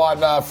show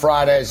on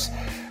Fridays.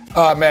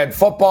 Man,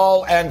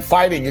 football and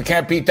fighting. You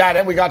can't beat that.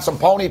 And we got some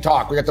pony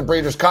talk. We got the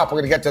Breeders' Cup. We're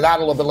going to get to that a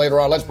little bit later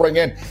on. Let's bring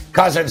in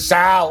Cousin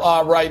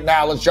Sal right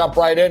now. Let's jump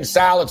right in.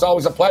 Sal, it's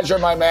always a pleasure,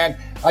 my man.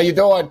 How you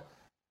doing?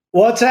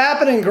 What's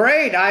happening?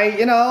 Great.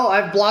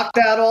 I've blocked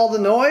out all the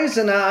noise,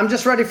 and I'm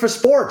just ready for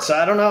sports.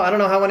 I don't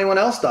know how anyone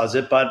else does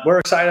it, but we're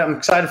excited. I'm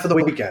excited for the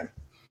weekend.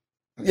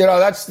 You know,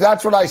 that's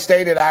what I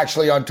stated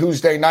actually on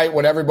Tuesday night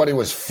when everybody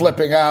was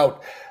flipping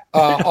out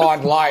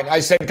online. I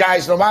said,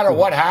 guys, no matter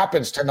what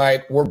happens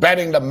tonight, we're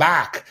betting the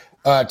MAC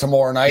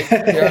tomorrow night. You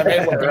know what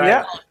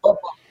I mean?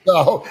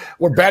 So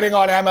we're betting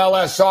on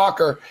MLS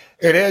soccer.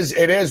 It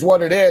is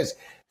what it is.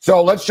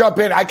 So let's jump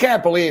in. I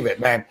can't believe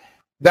it, man,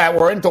 that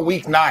we're into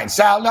week 9.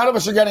 Sal, none of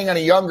us are getting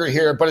any younger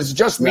here, but it's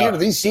just me. No.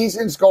 These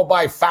seasons go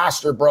by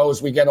faster, bro,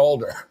 as we get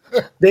older.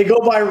 They go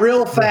by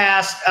real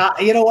fast.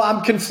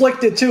 I'm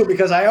conflicted, too,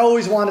 because I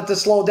always wanted to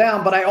slow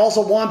down, but I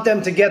also want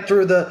them to get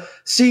through the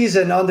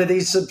season under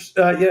these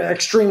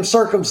extreme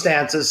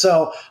circumstances.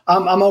 So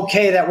I'm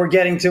okay that we're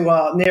getting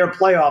to near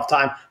playoff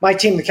time. My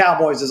team, the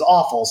Cowboys, is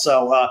awful.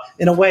 So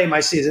in a way,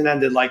 my season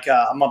ended like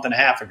a month and a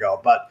half ago,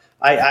 but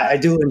I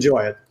do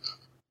enjoy it.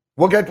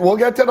 We'll get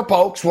to the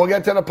pokes. We'll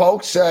get to the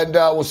pokes, and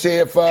we'll see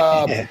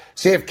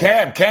if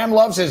Cam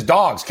loves his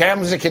dogs.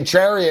 Cam's a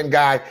contrarian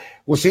guy.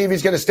 We'll see if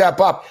he's going to step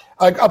up.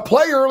 A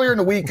play earlier in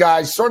the week,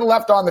 guys, sort of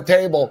left on the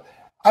table.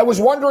 I was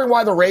wondering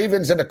why the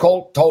Ravens and the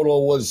Colt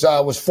total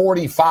was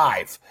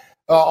 45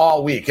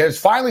 all week. It's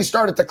finally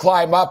started to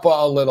climb up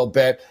a little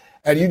bit.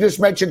 And you just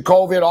mentioned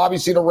COVID.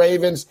 Obviously, the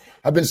Ravens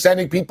have been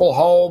sending people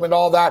home and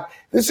all that.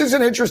 This is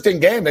an interesting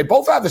game. They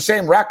both have the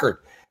same record.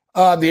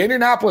 The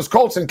Indianapolis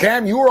Colts, and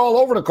Cam, you were all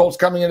over the Colts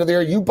coming into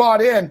there. You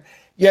bought in.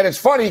 Yet it's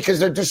funny because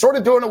they're just sort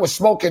of doing it with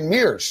smoke and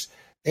mirrors.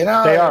 You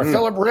know, they are.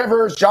 Phillip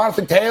Rivers,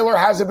 Jonathan Taylor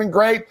hasn't been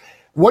great.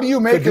 What do you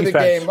make of the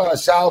game,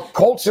 Sal?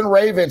 Colts and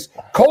Ravens.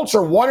 Colts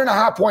are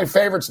 1.5-point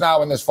favorites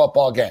now in this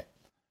football game.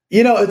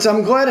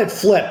 I'm glad it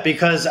flipped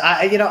because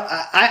I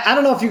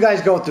don't know if you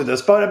guys go through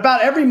this, but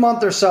about every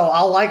month or so,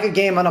 I'll like a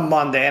game on a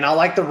Monday and I'll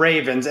like the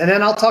Ravens. And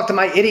then I'll talk to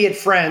my idiot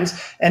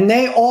friends and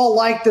they all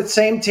like the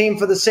same team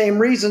for the same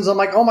reasons. I'm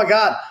like, oh my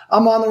God,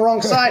 I'm on the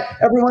wrong side.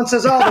 Everyone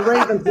says, oh, the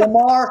Ravens,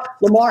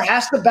 Lamar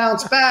has to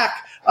bounce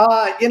back.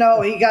 He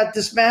got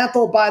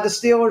dismantled by the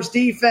Steelers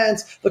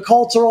defense. The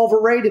Colts are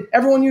overrated.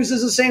 Everyone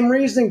uses the same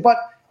reasoning, but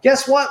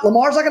guess what?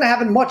 Lamar's not going to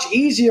have it much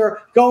easier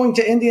going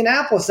to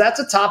Indianapolis. That's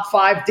a top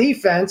 5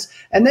 defense.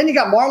 And then you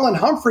got Marlon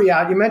Humphrey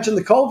out. You mentioned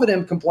the COVID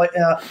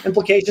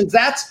implications.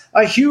 That's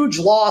a huge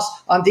loss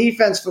on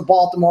defense for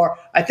Baltimore.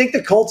 I think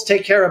the Colts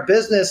take care of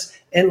business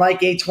in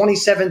like a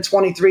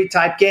 27-23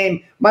 type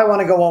game. Might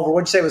want to go over.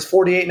 What'd you say it was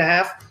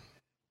 48.5?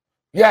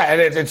 Yeah,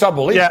 and it's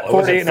unbelievable. Yeah,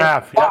 48.5.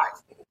 Yeah.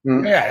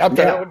 Mm-hmm. Yeah, up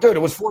there. Dude, it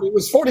was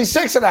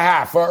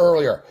 46.5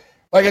 earlier.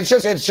 Like it's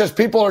just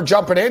people are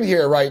jumping in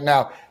here right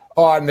now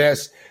on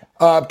this.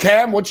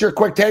 Cam, what's your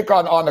quick take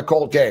on the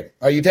Colt game?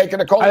 Are you taking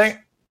the Colts?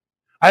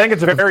 I think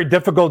it's a very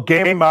difficult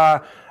game.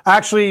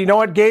 Actually, you know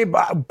what, Gabe?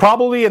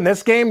 Probably in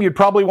this game, you'd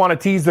probably want to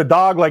tease the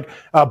dog, like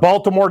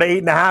Baltimore to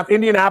 8.5.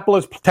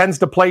 Indianapolis tends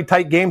to play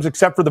tight games,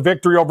 except for the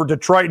victory over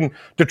Detroit. And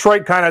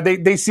Detroit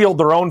they sealed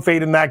their own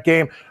fate in that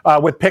game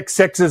with pick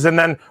sixes. And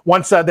then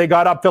once they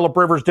got up, Phillip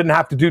Rivers didn't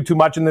have to do too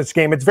much in this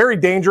game. It's very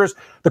dangerous.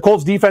 The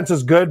Colts defense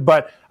is good,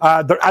 but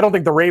I don't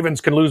think the Ravens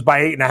can lose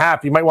by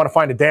 8.5. You might want to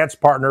find a dance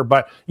partner,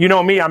 but you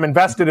know me, I'm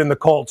invested in the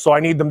Colts, so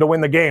I need them to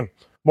win the game.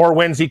 More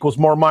wins equals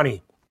more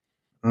money.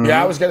 Mm-hmm.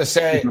 Yeah, I was gonna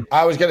say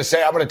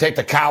I'm gonna take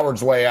the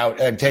coward's way out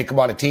and take him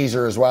on a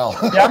teaser as well.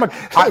 Yeah,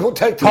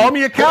 call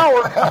me a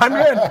coward. I'm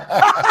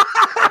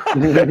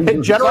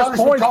in. Generous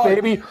points,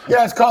 baby.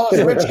 Yes, call us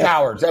rich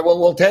cowards, and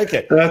we'll take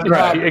it. That's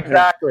right,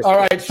 exactly. All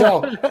right,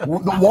 so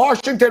the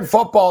Washington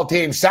football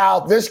team,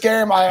 Sal. This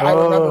game I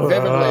remember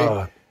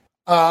vividly.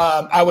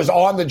 I was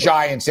on the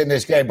Giants in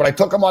this game, but I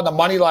took them on the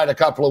money line a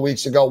couple of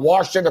weeks ago.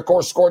 Washington, of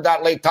course, scored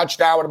that late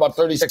touchdown with about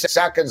 36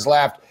 seconds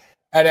left.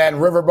 And then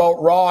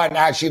Riverboat Ron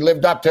actually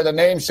lived up to the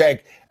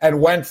namesake and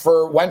went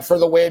for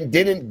the win,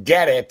 didn't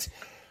get it.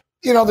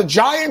 You know, the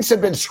Giants have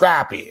been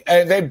scrappy,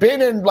 and they've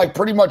been in like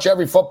pretty much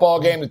every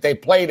football game that they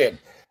played in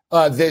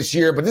this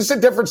year. But this is a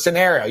different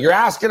scenario. You're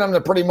asking them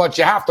to pretty much,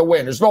 you have to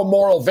win. There's no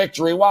moral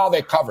victory. Wow,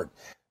 they covered,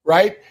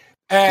 right?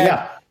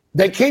 And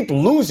they keep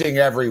losing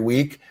every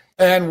week.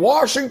 And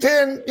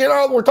Washington, you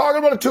know, we're talking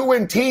about a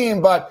 2-win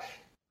team, but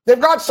they've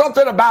got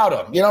something about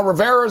them. You know,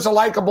 Rivera's a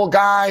likable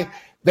guy.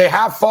 They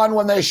have fun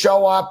when they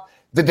show up.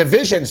 The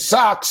division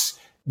sucks.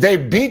 They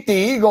beat the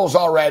Eagles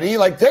already.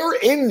 Like, they're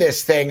in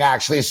this thing,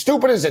 actually, as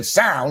stupid as it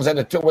sounds, with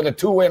a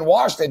 2-win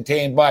Washington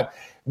team, but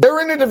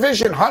they're in a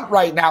division hunt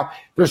right now.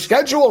 Their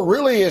schedule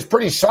really is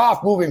pretty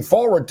soft moving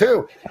forward,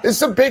 too. This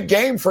is a big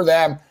game for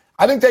them.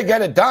 I think they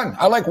get it done.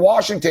 I like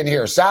Washington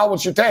here. Sal,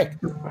 what's your take?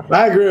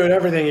 I agree with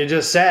everything you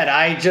just said.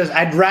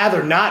 I'd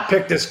rather not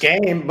pick this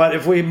game, but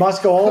if we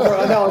must go over,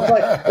 no,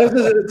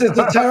 it's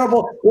a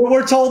terrible.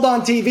 We're told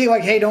on TV,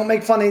 like, hey, don't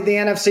make fun of the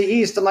NFC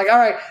East. I'm like, all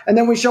right, and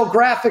then we show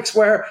graphics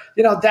where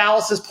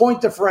Dallas's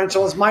point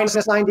differential is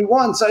minus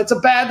 91, so it's a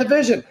bad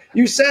division.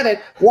 You said it.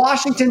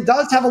 Washington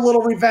does have a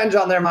little revenge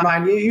on their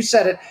mind. You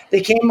said it.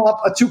 They came up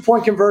a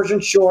 2-point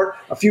conversion short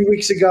a few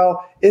weeks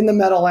ago in the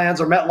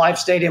Meadowlands or MetLife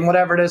Stadium,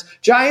 whatever it is.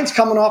 Giants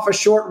coming off a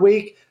short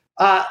week.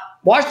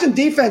 Washington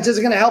defense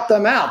isn't going to help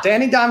them out.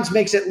 Danny Dimes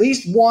makes at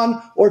least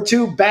 1 or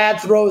 2 bad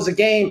throws a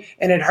game,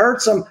 and it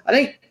hurts them. I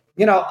think,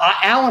 Kyle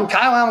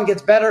Allen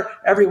gets better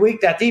every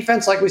week. That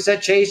defense, like we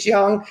said, Chase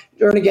Young,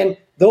 Jernigan,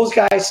 those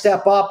guys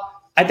step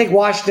up. I think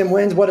Washington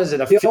wins. What is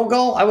it, a field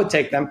goal? I would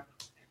take them.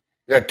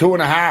 Yeah,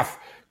 2.5.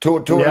 Two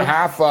and a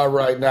half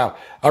right now.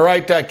 All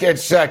right,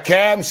 it's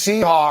Cam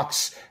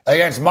Seahawks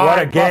against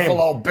my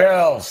Buffalo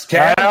Bills.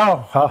 Cam, I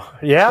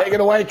know. Take it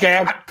away,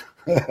 Cam.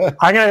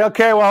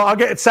 I'll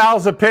get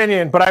Sal's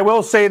opinion, but I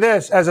will say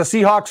this. As a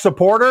Seahawks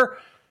supporter,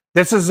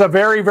 this is a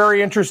very,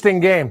 very interesting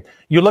game.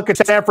 You look at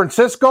San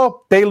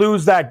Francisco, they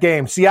lose that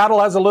game. Seattle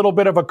has a little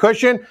bit of a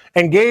cushion.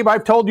 And Gabe,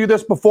 I've told you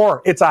this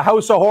before. It's a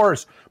house of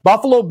horrors.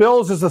 Buffalo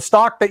Bills is the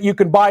stock that you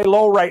can buy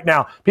low right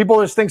now.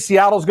 People just think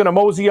Seattle's going to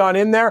mosey on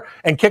in there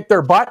and kick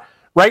their butt.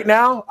 Right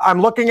now,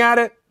 I'm looking at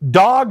it,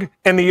 dog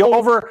and the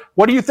over.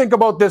 What do you think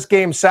about this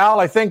game, Sal?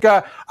 I think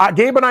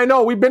Gabe and I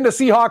know we've been to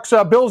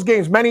Seahawks Bills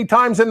games many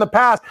times in the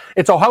past.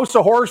 It's a house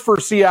of horrors for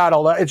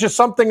Seattle. It's just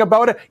something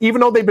about it,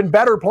 even though they've been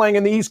better playing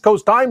in the East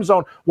Coast time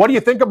zone. What do you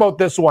think about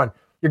this one?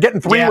 You're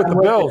getting 3 with the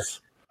Bills.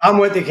 I'm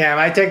with you, Cam.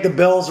 I take the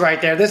Bills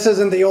right there. This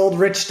isn't the old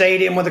rich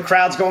stadium where the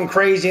crowd's going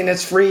crazy and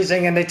it's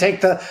freezing and they take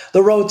the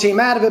road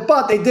team out of it.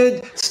 But they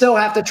did still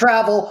have to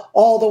travel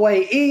all the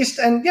way east.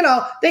 And,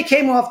 they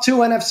came off 2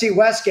 NFC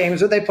West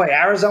games where they play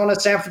Arizona,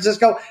 San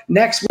Francisco.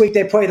 Next week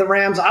they play the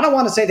Rams. I don't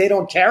want to say they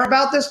don't care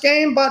about this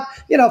game, but,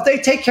 if they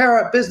take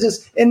care of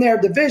business in their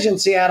division,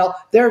 Seattle,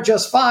 they're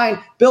just fine.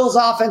 Bills'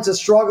 offense has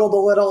struggled a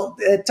little.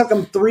 It took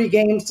them 3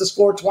 games to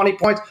score 20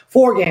 points.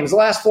 4 games. The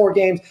last 4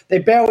 games, they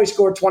barely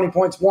scored 20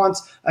 points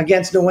once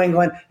against New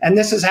England. And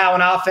this is how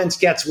an offense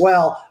gets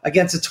well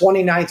against a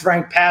 29th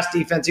ranked pass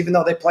defense, even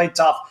though they played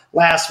tough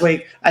last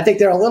week. I think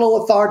they're a little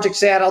lethargic.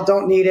 Seattle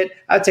don't need it.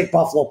 I'd take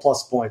Buffalo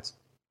plus points.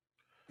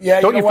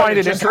 Yeah, Don't you find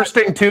it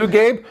interesting too,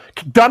 Gabe?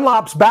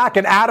 Dunlop's back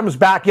and Adams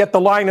back, yet the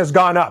line has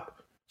gone up.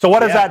 So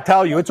what does that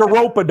tell you? It's a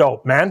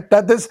rope-a-dope, man.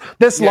 That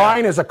this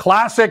line is a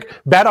classic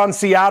bet on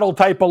Seattle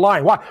type of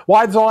line.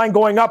 Why is the line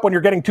going up when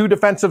you're getting 2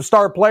 defensive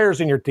star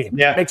players in your team?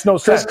 Yeah, makes no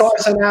sense. Chris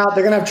Carson out.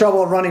 They're going to have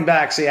trouble running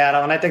back,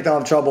 Seattle, and I think they'll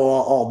have trouble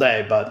all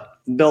day. But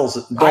Bills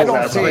I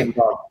don't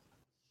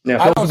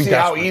see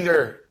how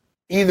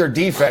either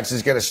defense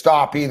is going to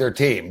stop either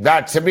team.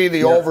 That to me,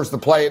 the over's the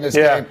play in this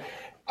game.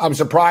 I'm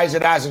surprised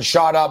it hasn't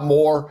shot up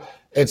more.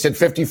 It's at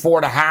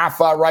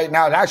 54.5 right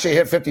now. It actually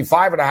hit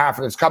 55.5,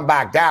 and it's come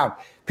back down.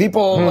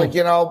 People,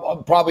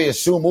 probably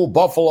assume,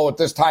 Buffalo at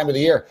this time of the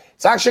year.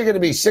 It's actually going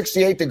to be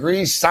 68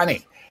 degrees,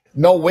 sunny,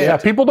 no wind. Yeah,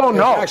 people don't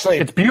know.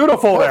 It's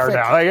beautiful perfect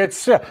there now.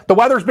 Like the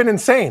weather's been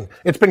insane.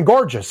 It's been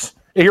gorgeous.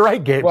 You're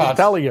right, Gabe. I'm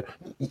telling you.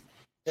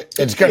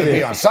 It's going to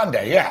be on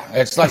Sunday, yeah.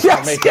 It's like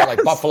not making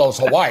like Buffalo's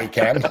Hawaii,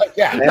 Cam.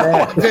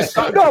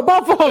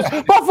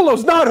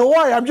 Buffalo's not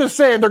Hawaii. I'm just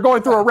saying they're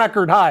going through a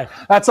record high.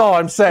 That's all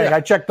I'm saying. Yeah.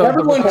 I checked the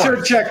Everyone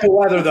should check the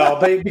weather though,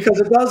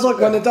 because it does look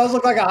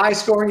like a high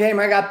scoring game.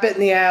 I got bit in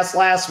the ass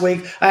last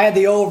week. I had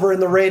the over in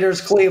the Raiders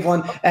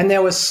Cleveland, and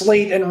there was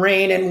sleet and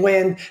rain and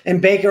wind,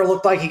 and Baker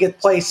looked like he could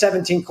play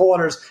 17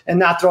 quarters and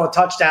not throw a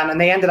touchdown,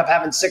 and they ended up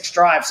having 6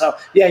 drives. So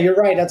yeah, you're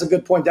right. That's a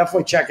good point.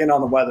 Definitely check in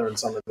on the weather in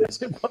some of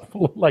these.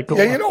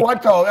 You know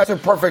what, though? That's a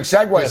perfect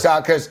segue,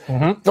 Sal, because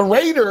the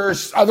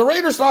Raiders, are the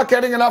Raiders not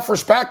getting enough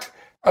respect?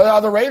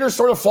 Are the Raiders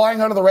sort of flying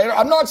under the radar?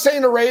 I'm not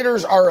saying the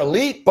Raiders are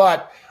elite,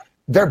 but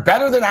they're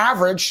better than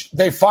average.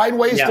 They find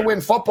ways to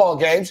win football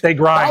games. They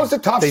grind. That was a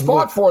tough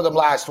spot for them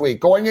last week.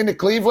 Going into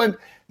Cleveland,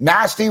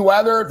 nasty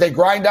weather. They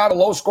grind out a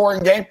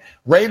low-scoring game.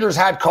 Raiders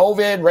had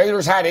COVID.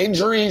 Raiders had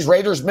injuries.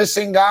 Raiders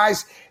missing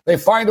guys. They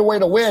find a way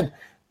to win.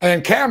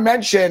 And Cam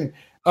mentioned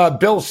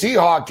Bill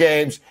Seahawks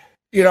games.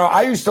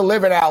 I used to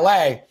live in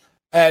L.A.,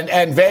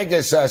 and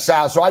Vegas,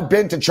 Sal. So I've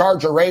been to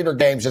Charger Raider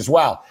games as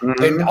well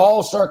in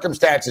all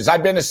circumstances.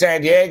 I've been to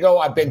San Diego.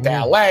 I've been to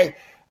L.A.,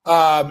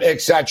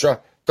 etc.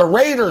 The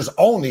Raiders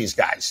own these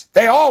guys.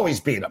 They always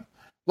beat them.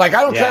 Like,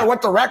 I don't care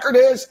what the record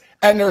is.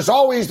 And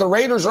the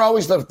Raiders are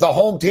always the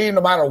home team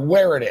no matter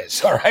where it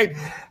is. All right.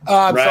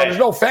 So there's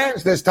no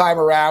fans this time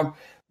around.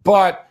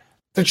 But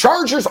the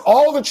Chargers,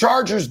 all the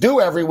Chargers do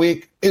every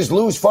week is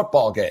lose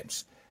football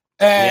games.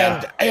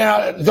 And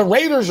the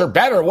Raiders are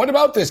better. What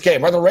about this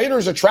game? Are the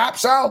Raiders a trap,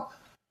 Sal?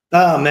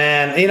 Oh,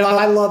 man.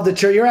 I love the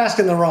Chargers. You're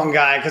asking the wrong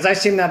guy because I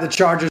seem to have the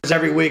Chargers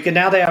every week, and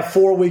now they have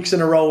 4 weeks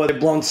in a row where they've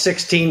blown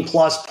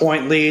 16-plus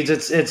point leads.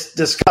 It's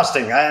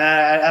disgusting.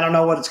 I don't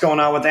know what's going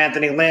on with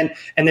Anthony Lynn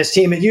and this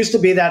team. It used to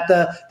be that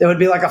there would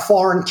be like a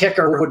foreign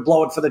kicker who would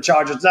blow it for the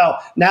Chargers. No,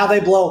 now they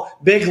blow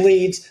big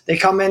leads. They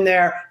come in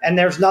there, and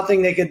there's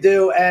nothing they could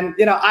do. And,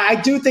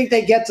 I do think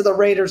they get to the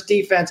Raiders'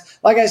 defense.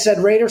 Like I said,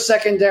 Raiders'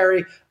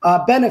 secondary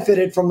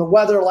benefited from the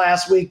weather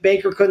last week.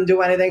 Baker couldn't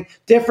do anything.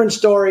 Different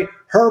story.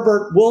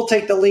 Herbert will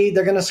take the lead.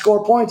 They're going to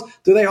score points.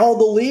 Do they hold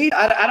the lead?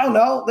 I don't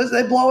know.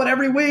 They blow it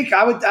every week.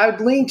 I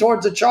would lean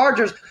towards the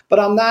Chargers, but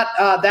I'm not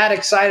that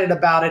excited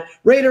about it.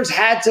 Raiders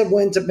had to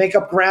win to make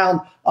up ground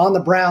on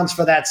the Browns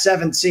for that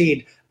 7th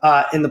seed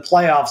in the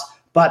playoffs.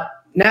 But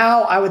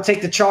now I would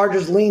take the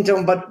Chargers, lean to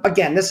them. But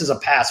again, this is a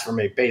pass for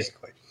me,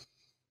 basically.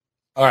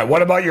 All right.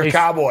 What about your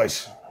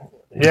Cowboys?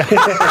 Yeah.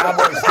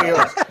 Cowboys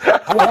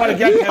Steelers. I want to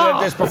get to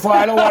this before.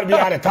 I don't want to be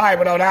out of time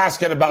without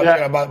asking about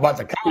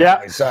the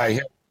Cowboys. Yeah.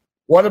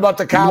 What about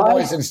the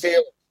Cowboys and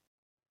Steelers?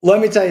 Let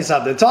me tell you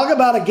something. Talk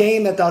about a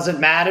game that doesn't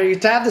matter. You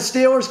have the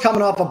Steelers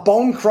coming off a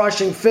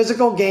bone-crushing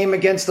physical game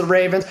against the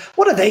Ravens.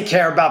 What do they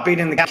care about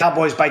beating the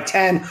Cowboys by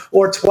 10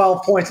 or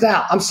 12 points?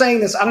 Now, I'm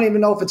saying this. I don't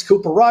even know if it's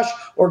Cooper Rush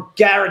or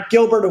Garrett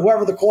Gilbert or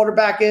whoever the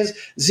quarterback is.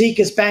 Zeke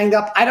is banged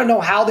up. I don't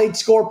know how they'd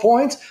score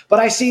points, but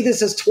I see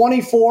this as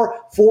 24-14.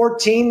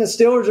 The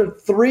Steelers are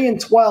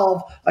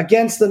 3-12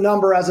 against the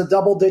number as a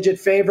double-digit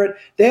favorite.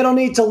 They don't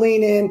need to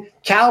lean in.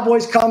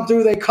 Cowboys come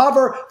through. They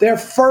cover their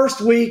first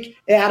week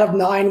out of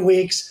 9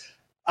 weeks.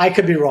 I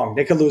could be wrong.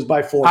 They could lose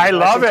by 40. I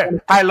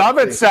love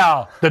it,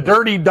 Sal. The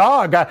dirty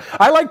dog.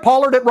 I like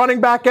Pollard at running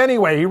back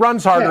anyway. He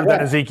runs harder than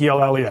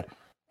Ezekiel Elliott.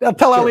 I'll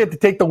tell Elliott to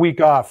take the week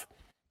off.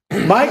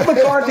 Mike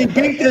McCarthy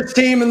beat this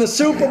team in the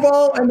Super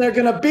Bowl, and they're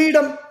going to beat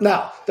them.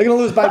 No, they're going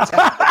to lose by 10.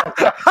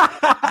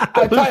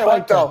 I'll tell you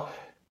what, though.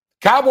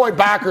 Cowboy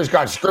backers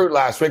got screwed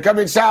last week. I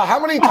mean, Sal, how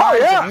many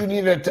times have you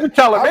needed to –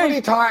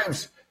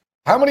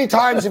 How many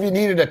times have you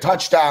needed a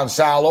touchdown,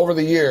 Sal, over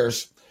the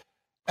years?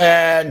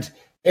 And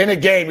in a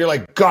game, you're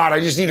like, God, I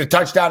just need a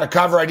touchdown to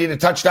cover. I need a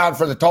touchdown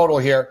for the total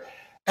here.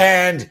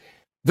 And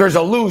there's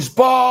a loose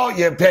ball.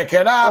 You pick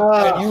it up.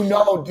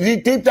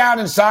 And deep down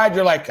inside,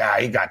 you're like,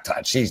 he got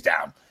touched. He's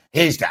down.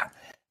 He's down.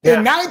 Yeah.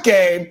 In that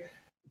game,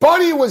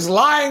 Buddy was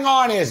lying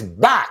on his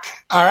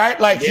back. All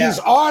right? He's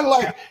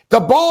on, the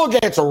ball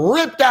gets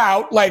ripped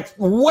out,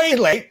 way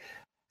late.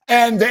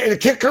 And they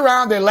kick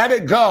around. They let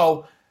it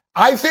go.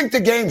 I think the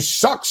game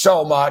sucked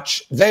so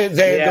much. There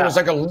was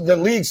the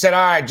league said, all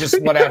right, just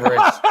whatever.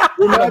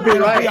 It'll be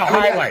a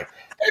highlight.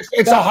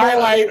 It's a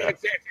highlight.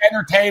 It's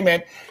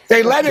entertainment.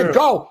 They let it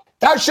go.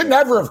 That should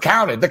never have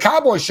counted. The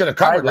Cowboys should have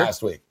covered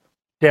last week.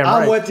 Damn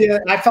right. I'm with you.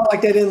 I felt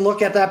like they didn't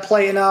look at that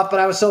play enough,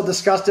 but I was so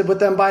disgusted with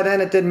them by then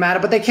it didn't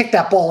matter. But they kicked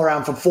that ball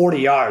around for 40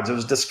 yards. It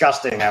was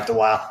disgusting after a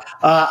while.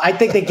 I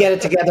think they get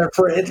it together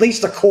for at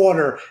least a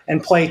quarter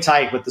and play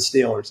tight with the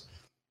Steelers.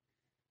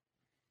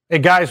 Hey,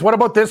 guys, what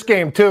about this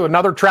game, too?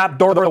 Another trap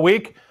door of the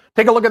week?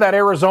 Take a look at that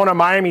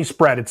Arizona-Miami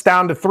spread. It's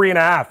down to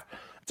 3.5.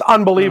 It's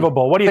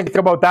unbelievable. What do you think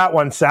about that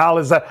one, Sal?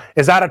 Is that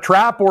a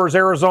trap, or is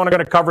Arizona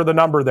going to cover the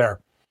number there?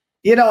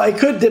 It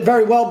could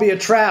very well be a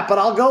trap, but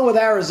I'll go with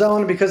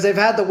Arizona because they've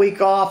had the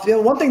week off.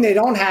 One thing they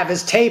don't have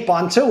is tape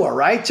on Tua,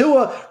 right?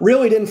 Tua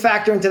really didn't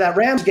factor into that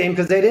Rams game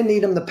because they didn't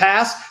need him to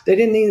pass. They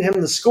didn't need him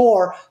to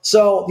score.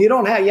 So you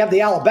have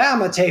the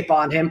Alabama tape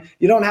on him.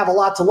 You don't have a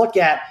lot to look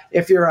at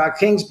if you're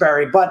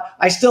Kingsbury. But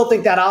I still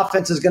think that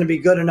offense is going to be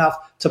good enough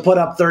to put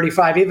up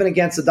 35, even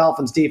against the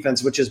Dolphins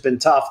defense, which has been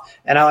tough.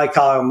 And I like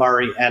Kyler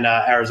Murray and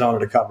Arizona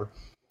to cover.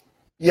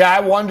 Yeah,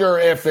 I wonder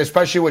if,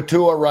 especially with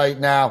Tua right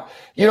now,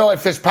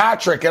 if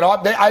Fitzpatrick, and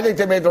I think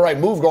they made the right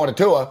move going to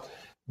Tua,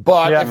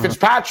 but if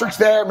Fitzpatrick's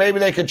there, maybe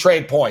they could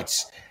trade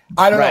points.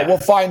 I don't know. We'll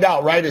find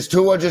out, right? Is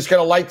Tua just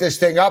going to light this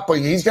thing up? But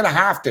he's going to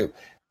have to.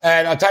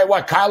 And I'll tell you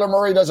what, Kyler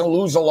Murray doesn't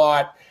lose a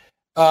lot,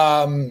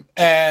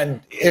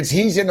 and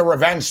he's in the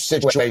revenge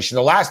situation.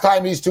 The last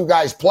time these two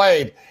guys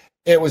played,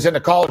 it was in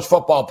the college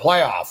football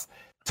playoff.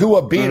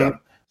 Tua beat him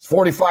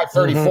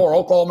 45-34.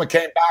 Oklahoma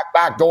came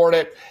back, backdoored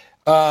it.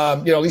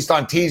 At least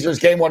on teasers,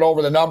 game went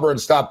over the number and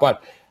stuff.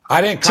 But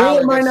I think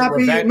Kyler might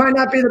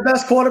not be the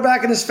best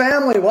quarterback in his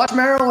family. Watch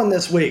Maryland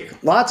this week.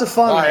 Lots of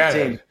fun on that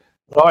team.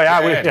 Oh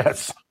yeah,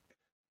 yes.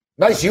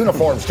 Nice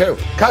uniforms too.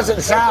 Cousin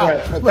Sal.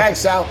 Right. Thanks,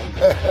 Sal.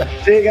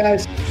 See you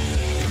guys.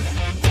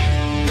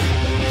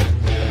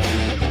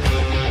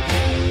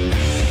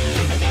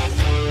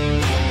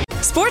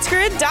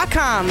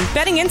 SportsGrid.com.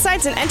 Betting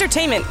insights and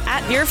entertainment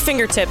at your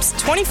fingertips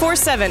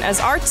 24/7 as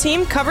our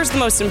team covers the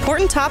most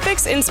important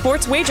topics in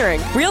sports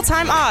wagering.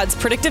 Real-time odds,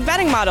 predictive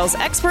betting models,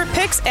 expert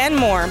picks, and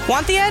more.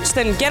 Want the edge?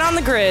 Then get on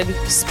the grid.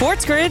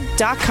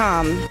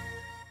 SportsGrid.com.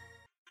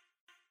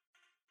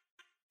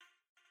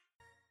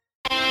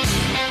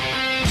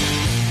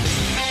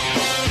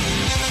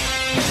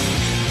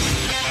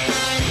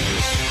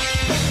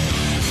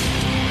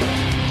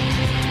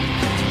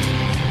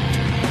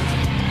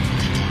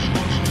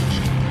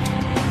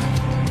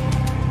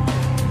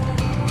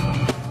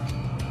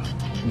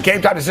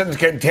 Game Time Decisions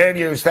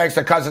continues. Thanks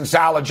to Cousin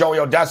Sal and Joey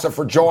Oddessa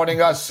for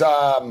joining us.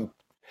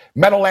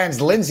 Meadowlands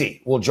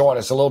Lindsay will join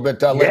us a little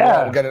bit later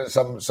on. We'll get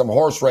into some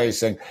horse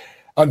racing.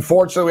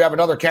 Unfortunately, we have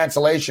another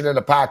cancellation in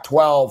the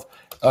Pac-12.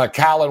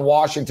 Cal in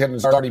Washington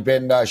has already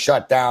been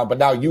shut down, but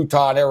now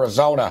Utah and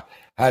Arizona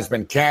has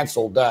been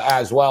canceled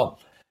as well,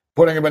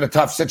 putting them in a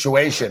tough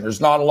situation.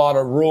 There's not a lot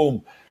of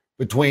room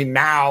between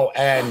now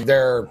and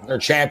their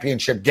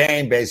championship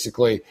game,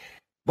 basically.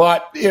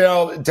 But, you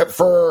know,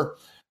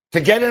 to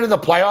get into the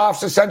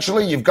playoffs,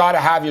 essentially, you've got to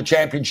have your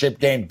championship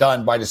game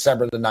done by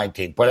December the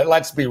 19th. But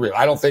let's be real.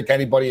 I don't think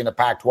anybody in the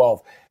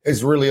Pac-12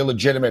 is really a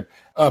legitimate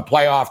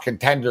playoff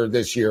contender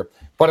this year.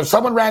 But if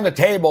someone ran the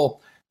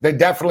table, they'd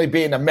definitely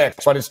be in the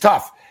mix. But it's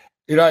tough.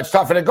 You know, it's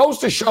tough. And it goes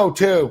to show,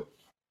 too,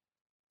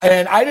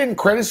 and I didn't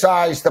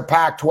criticize the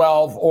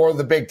Pac-12 or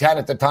the Big Ten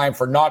at the time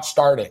for not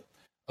starting,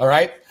 all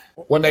right,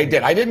 when they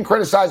did. I didn't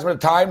criticize them at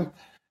the time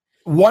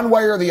one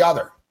way or the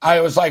other. I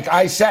was like,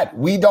 I said,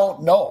 we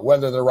don't know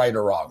whether they're right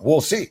or wrong.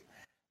 We'll see.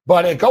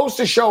 But it goes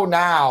to show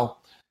now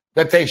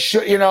that they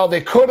should, you know,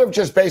 they could have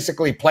just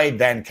basically played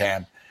then,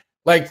 Cam.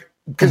 Like,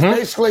 because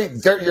basically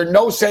you're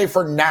no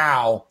safer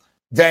now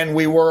than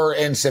we were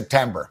in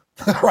September,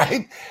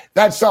 right?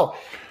 That's so,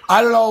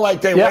 I don't know, like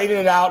they waited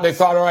it out and they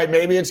thought, all right,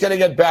 maybe it's going to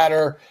get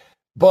better.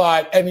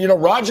 And, you know,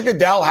 Roger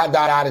Goodell had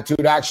that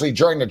attitude actually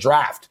during the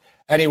draft,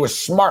 and he was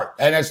smart.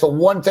 And it's the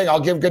one thing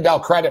I'll give Goodell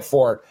credit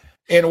for it,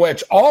 in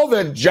which all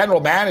the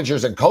general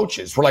managers and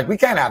coaches were like, we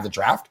can't have the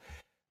draft,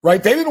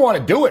 right? They didn't want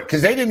to do it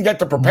because they didn't get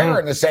to prepare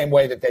in the same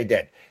way that they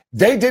did.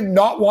 They did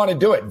not want to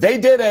do it. They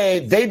did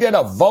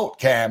a vote,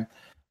 Cam,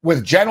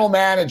 with general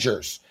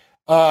managers.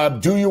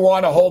 Do you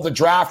want to hold the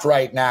draft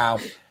right now?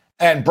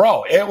 And,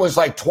 bro, it was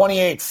like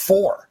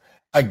 28-4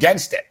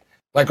 against it.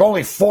 Like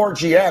only 4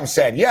 GMs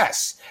said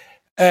yes.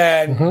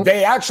 And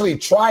they actually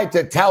tried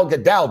to tell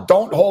Goodell,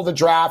 don't hold the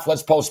draft.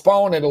 Let's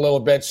postpone it a little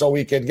bit so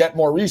we could get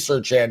more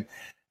research in.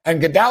 And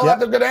Goodell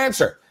had the good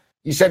answer.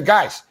 He said,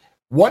 guys,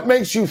 what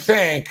makes you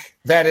think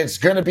that it's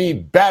going to be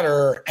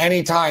better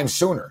anytime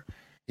sooner?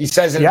 He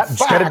says, in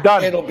fact,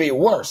 it'll be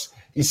worse.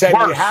 He said,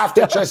 you have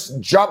to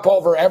just jump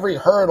over every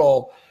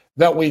hurdle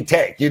that we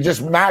take. You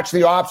just match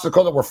the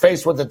obstacle that we're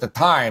faced with at the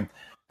time.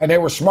 And they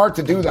were smart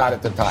to do that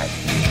at the time.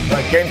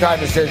 But Game Time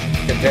Decision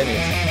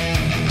continues.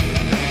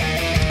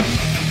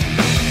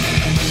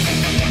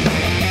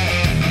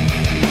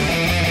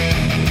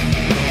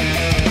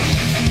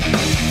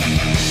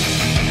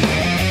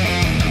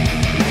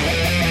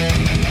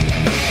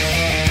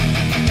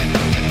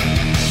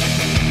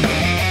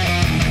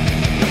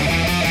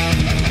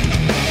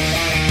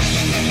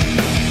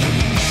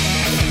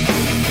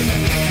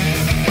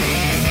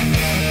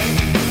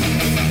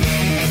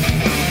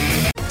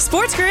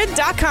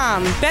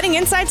 SportsGrid.com. Betting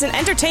insights and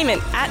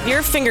entertainment at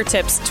your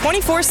fingertips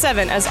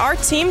 24/7 as our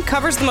team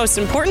covers the most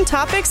important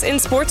topics in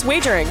sports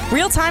wagering.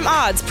 Real-time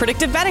odds,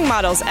 predictive betting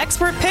models,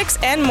 expert picks,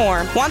 and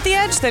more. Want the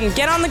edge? Then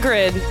get on the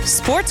grid.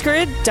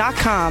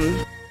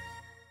 SportsGrid.com.